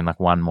it's just been like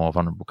one more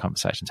vulnerable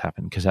conversations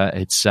happen, because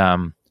it's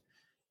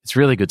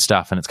really good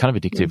stuff, and it's kind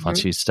of addictive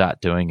once you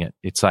start doing it.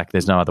 It's like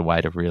there's no other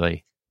way to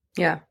really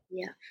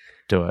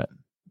do it.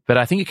 But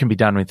I think it can be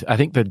done with, I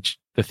think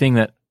the thing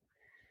that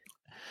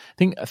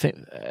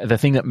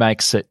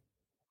makes it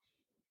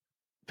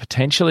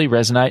potentially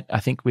resonate, I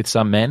think, with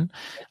some men,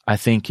 I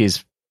think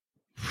is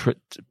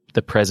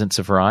the presence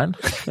of Ryan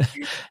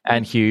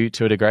and Hugh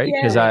to a degree,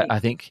 because I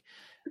think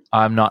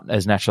I'm not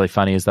as naturally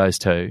funny as those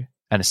two,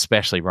 and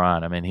especially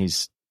Ryan. I mean,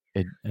 he's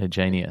a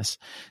genius.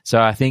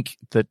 So I think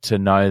that to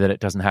know that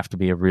it doesn't have to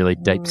be a really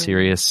deep,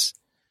 serious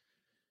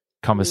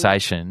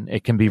conversation,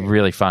 it can be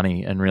really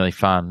funny and really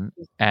fun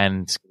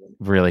and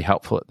really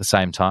helpful at the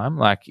same time.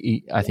 Like,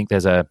 I think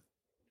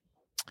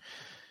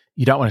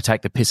you don't want to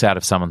take the piss out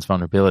of someone's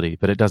vulnerability,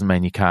 but it doesn't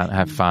mean you can't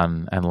have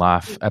fun and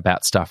laugh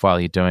about stuff while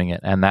you're doing it.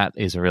 And that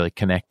is a really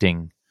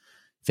connecting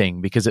thing,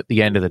 because at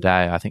the end of the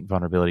day, I think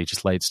vulnerability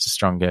just leads to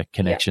stronger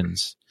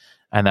connections.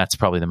 And that's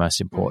probably the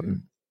most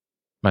important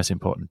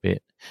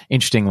bit.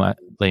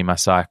 Interestingly, my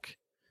psych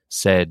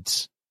said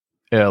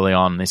early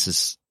on, this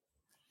is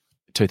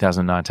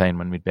 2019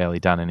 when we'd barely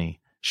done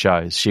any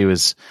shows, she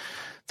was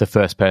the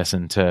first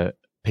person to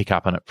pick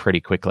up on it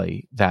pretty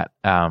quickly, that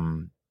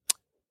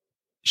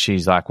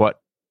she's like, what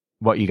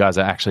you guys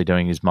are actually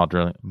doing is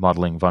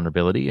modeling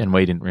vulnerability, and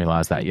we didn't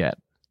realize that yet.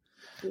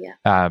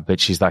 Yeah. But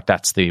she's like,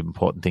 that's the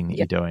important thing that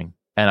you're doing.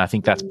 And I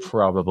think that's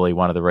probably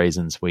one of the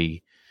reasons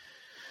I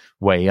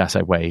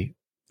say we,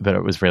 but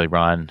it was really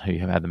Ryan who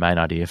had the main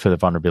idea for the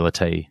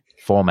vulnerability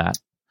format,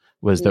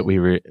 was that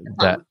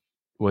that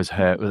was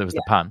her, it was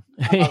the pun.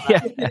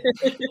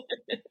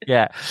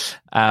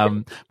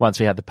 Once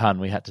we had the pun,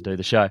 we had to do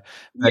the show.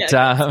 But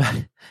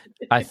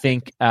I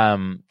think,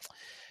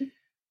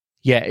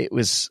 it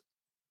was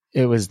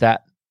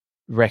that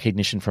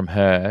recognition from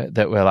her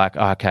that we're like,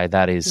 okay,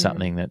 that is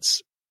something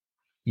that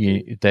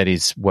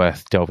is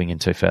worth delving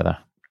into further,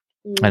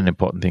 and an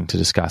important thing to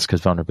discuss,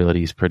 because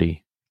vulnerability is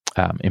pretty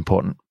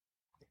important.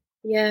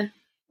 Yeah,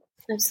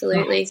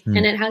 absolutely.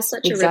 And it has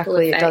such a ripple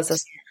effect. It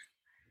does.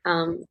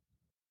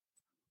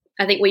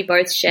 I think we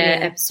both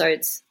share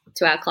episodes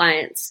to our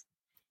clients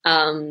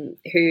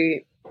who,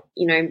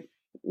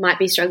 might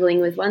be struggling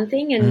with one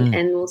thing,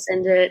 and we'll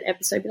send an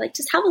episode, be like,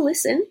 just have a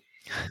listen,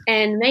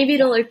 and maybe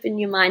it'll open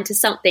your mind to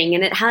something.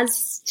 And it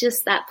has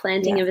just that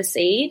planting of a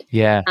seed.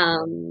 Yeah.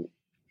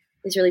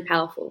 Is really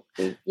powerful.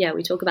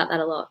 We talk about that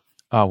a lot.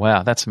 Oh,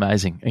 wow. That's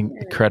amazing.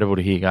 Incredible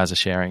to hear you guys are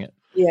sharing it.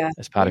 Yeah.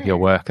 As part of your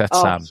work.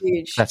 That's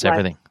huge. That's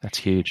everything. That's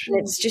huge.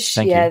 It's just,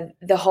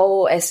 the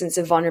whole essence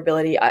of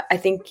vulnerability. I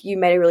think you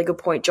made a really good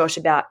point, Josh,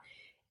 about,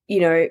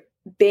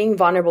 being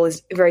vulnerable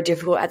is very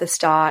difficult at the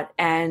start,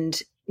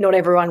 and not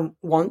everyone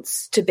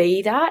wants to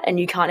be that, and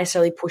you can't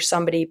necessarily push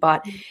somebody,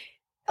 but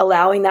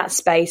allowing that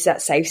space,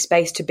 that safe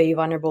space to be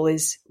vulnerable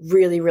is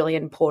really, really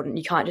important.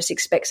 You can't just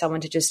expect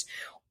someone to just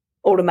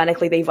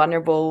automatically be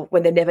vulnerable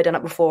when they've never done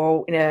it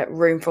before in a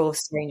room full of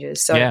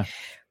strangers. So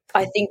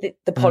I think that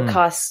the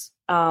podcast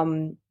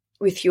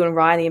with you and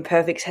Ryan, the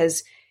Imperfects,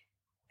 has,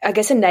 I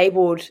guess,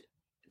 enabled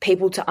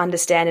people to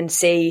understand and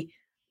see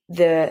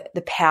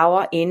the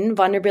power in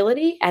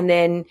vulnerability. And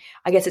then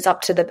I guess it's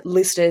up to the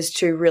listeners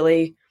to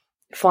really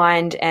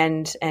find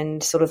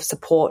and sort of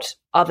support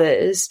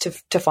others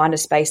to find a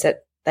space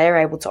that they are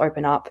able to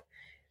open up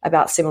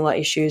about similar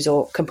issues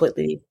or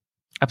completely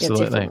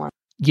absolutely different ones.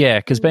 Yeah,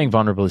 because being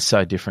vulnerable is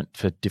so different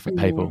for different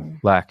people.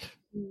 Like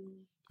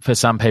for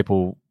some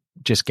people,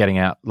 just getting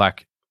out,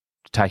 like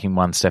taking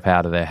one step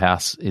out of their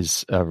house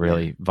is a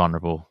really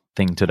vulnerable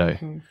thing to do.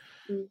 Mm-hmm.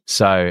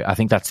 So I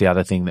think that's the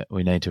other thing that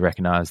we need to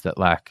recognize, that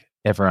like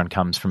everyone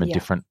comes from a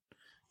different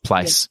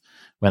place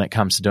when it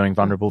comes to doing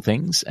vulnerable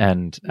things,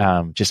 and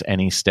just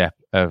any step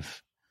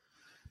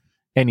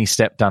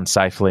done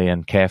safely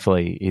and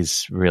carefully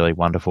is really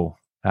wonderful.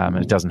 And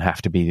it doesn't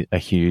have to be a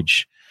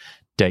huge,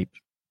 deep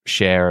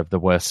share of the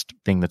worst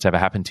thing that's ever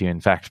happened to you.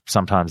 In fact,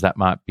 sometimes that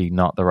might be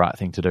not the right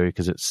thing to do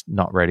because it's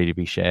not ready to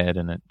be shared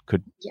and it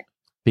could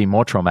be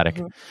more traumatic.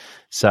 Mm-hmm.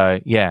 So,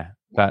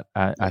 but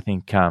I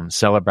think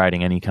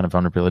celebrating any kind of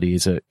vulnerability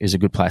is a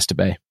good place to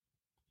be.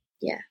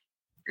 Yeah,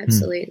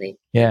 absolutely.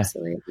 Yeah.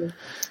 Absolutely.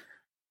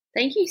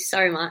 Thank you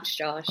so much,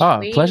 Josh.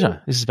 Oh,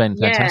 pleasure. This has been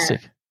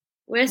fantastic.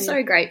 We're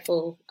so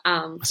grateful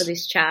for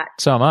this chat.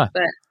 So am I.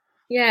 But,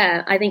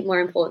 I think more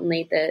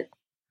importantly,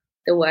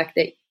 the work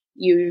that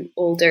you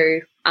all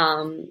do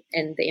and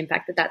the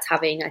impact that that's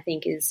having, I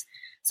think, is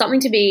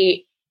something to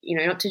be,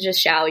 not to just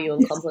shower you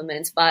in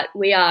compliments, but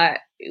we are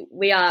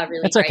really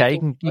That's okay. You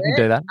can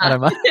do that. I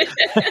don't mind.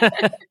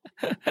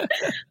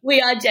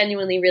 We are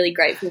genuinely really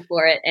grateful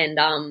for it.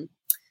 And,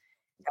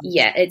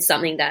 it's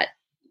something that,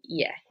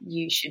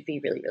 you should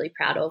be really, really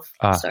proud of.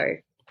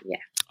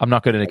 I'm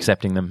not good at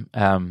accepting them,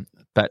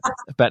 but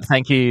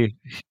thank you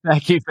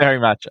very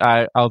much.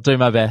 I'll do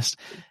my best,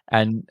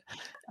 and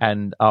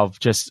I'll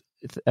just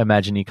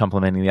imagine you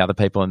complimenting the other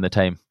people in the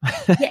team.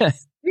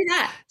 Yes, do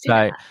that.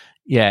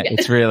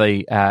 It's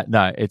really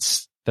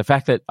it's the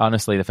fact that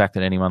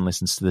anyone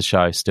listens to the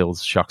show still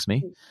shocks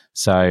me.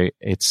 So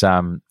it's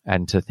and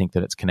to think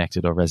that it's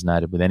connected or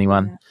resonated with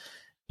anyone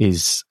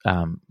is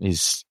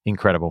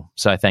incredible.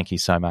 So thank you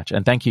so much,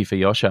 and thank you for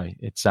your show.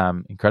 It's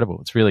incredible.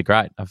 It's really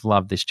great. I've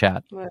loved this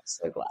chat. We're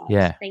so glad.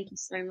 Yeah, thank you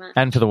so much,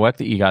 and for the work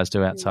that you guys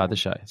do outside the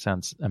show. It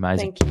sounds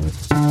amazing. Thank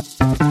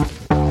you.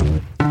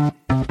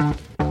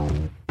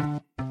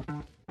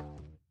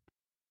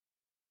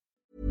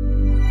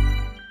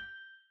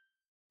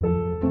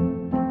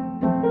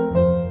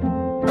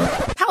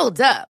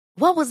 Hold up.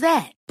 What was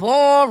that?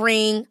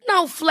 Boring.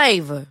 No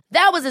flavor.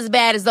 That was as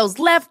bad as those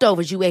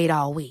leftovers you ate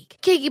all week.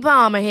 Keke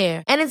Palmer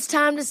here. And it's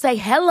time to say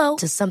hello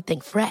to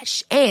something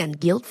fresh and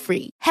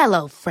guilt-free.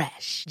 Hello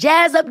Fresh.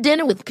 Jazz up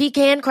dinner with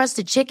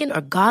pecan-crusted chicken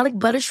or garlic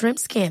butter shrimp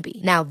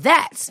scampi. Now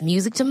that's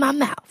music to my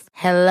mouth.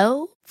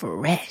 Hello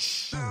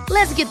Fresh.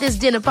 Let's get this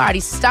dinner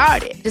party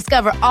started.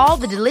 Discover all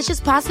the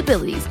delicious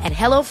possibilities at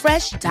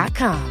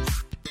HelloFresh.com.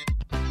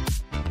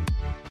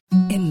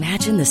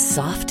 Imagine the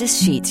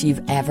softest sheets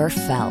you've ever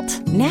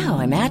felt. Now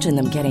imagine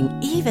them getting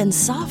even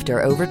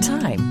softer over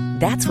time.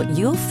 That's what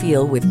you'll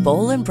feel with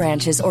Boll &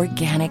 Branch's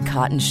organic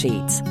cotton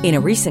sheets. In a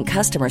recent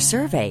customer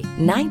survey,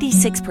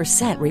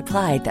 96%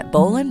 replied that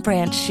Boll &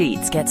 Branch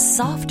sheets get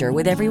softer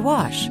with every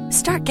wash.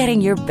 Start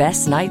getting your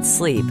best night's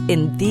sleep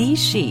in these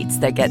sheets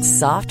that get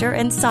softer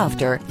and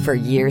softer for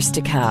years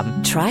to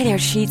come. Try their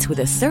sheets with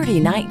a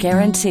 30-night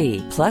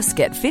guarantee. Plus,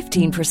 get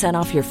 15%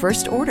 off your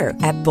first order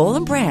at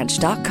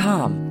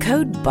bollandbranch.com.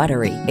 Code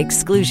BUTTERY.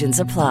 Exclusions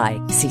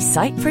apply. See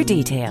site for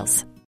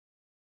details.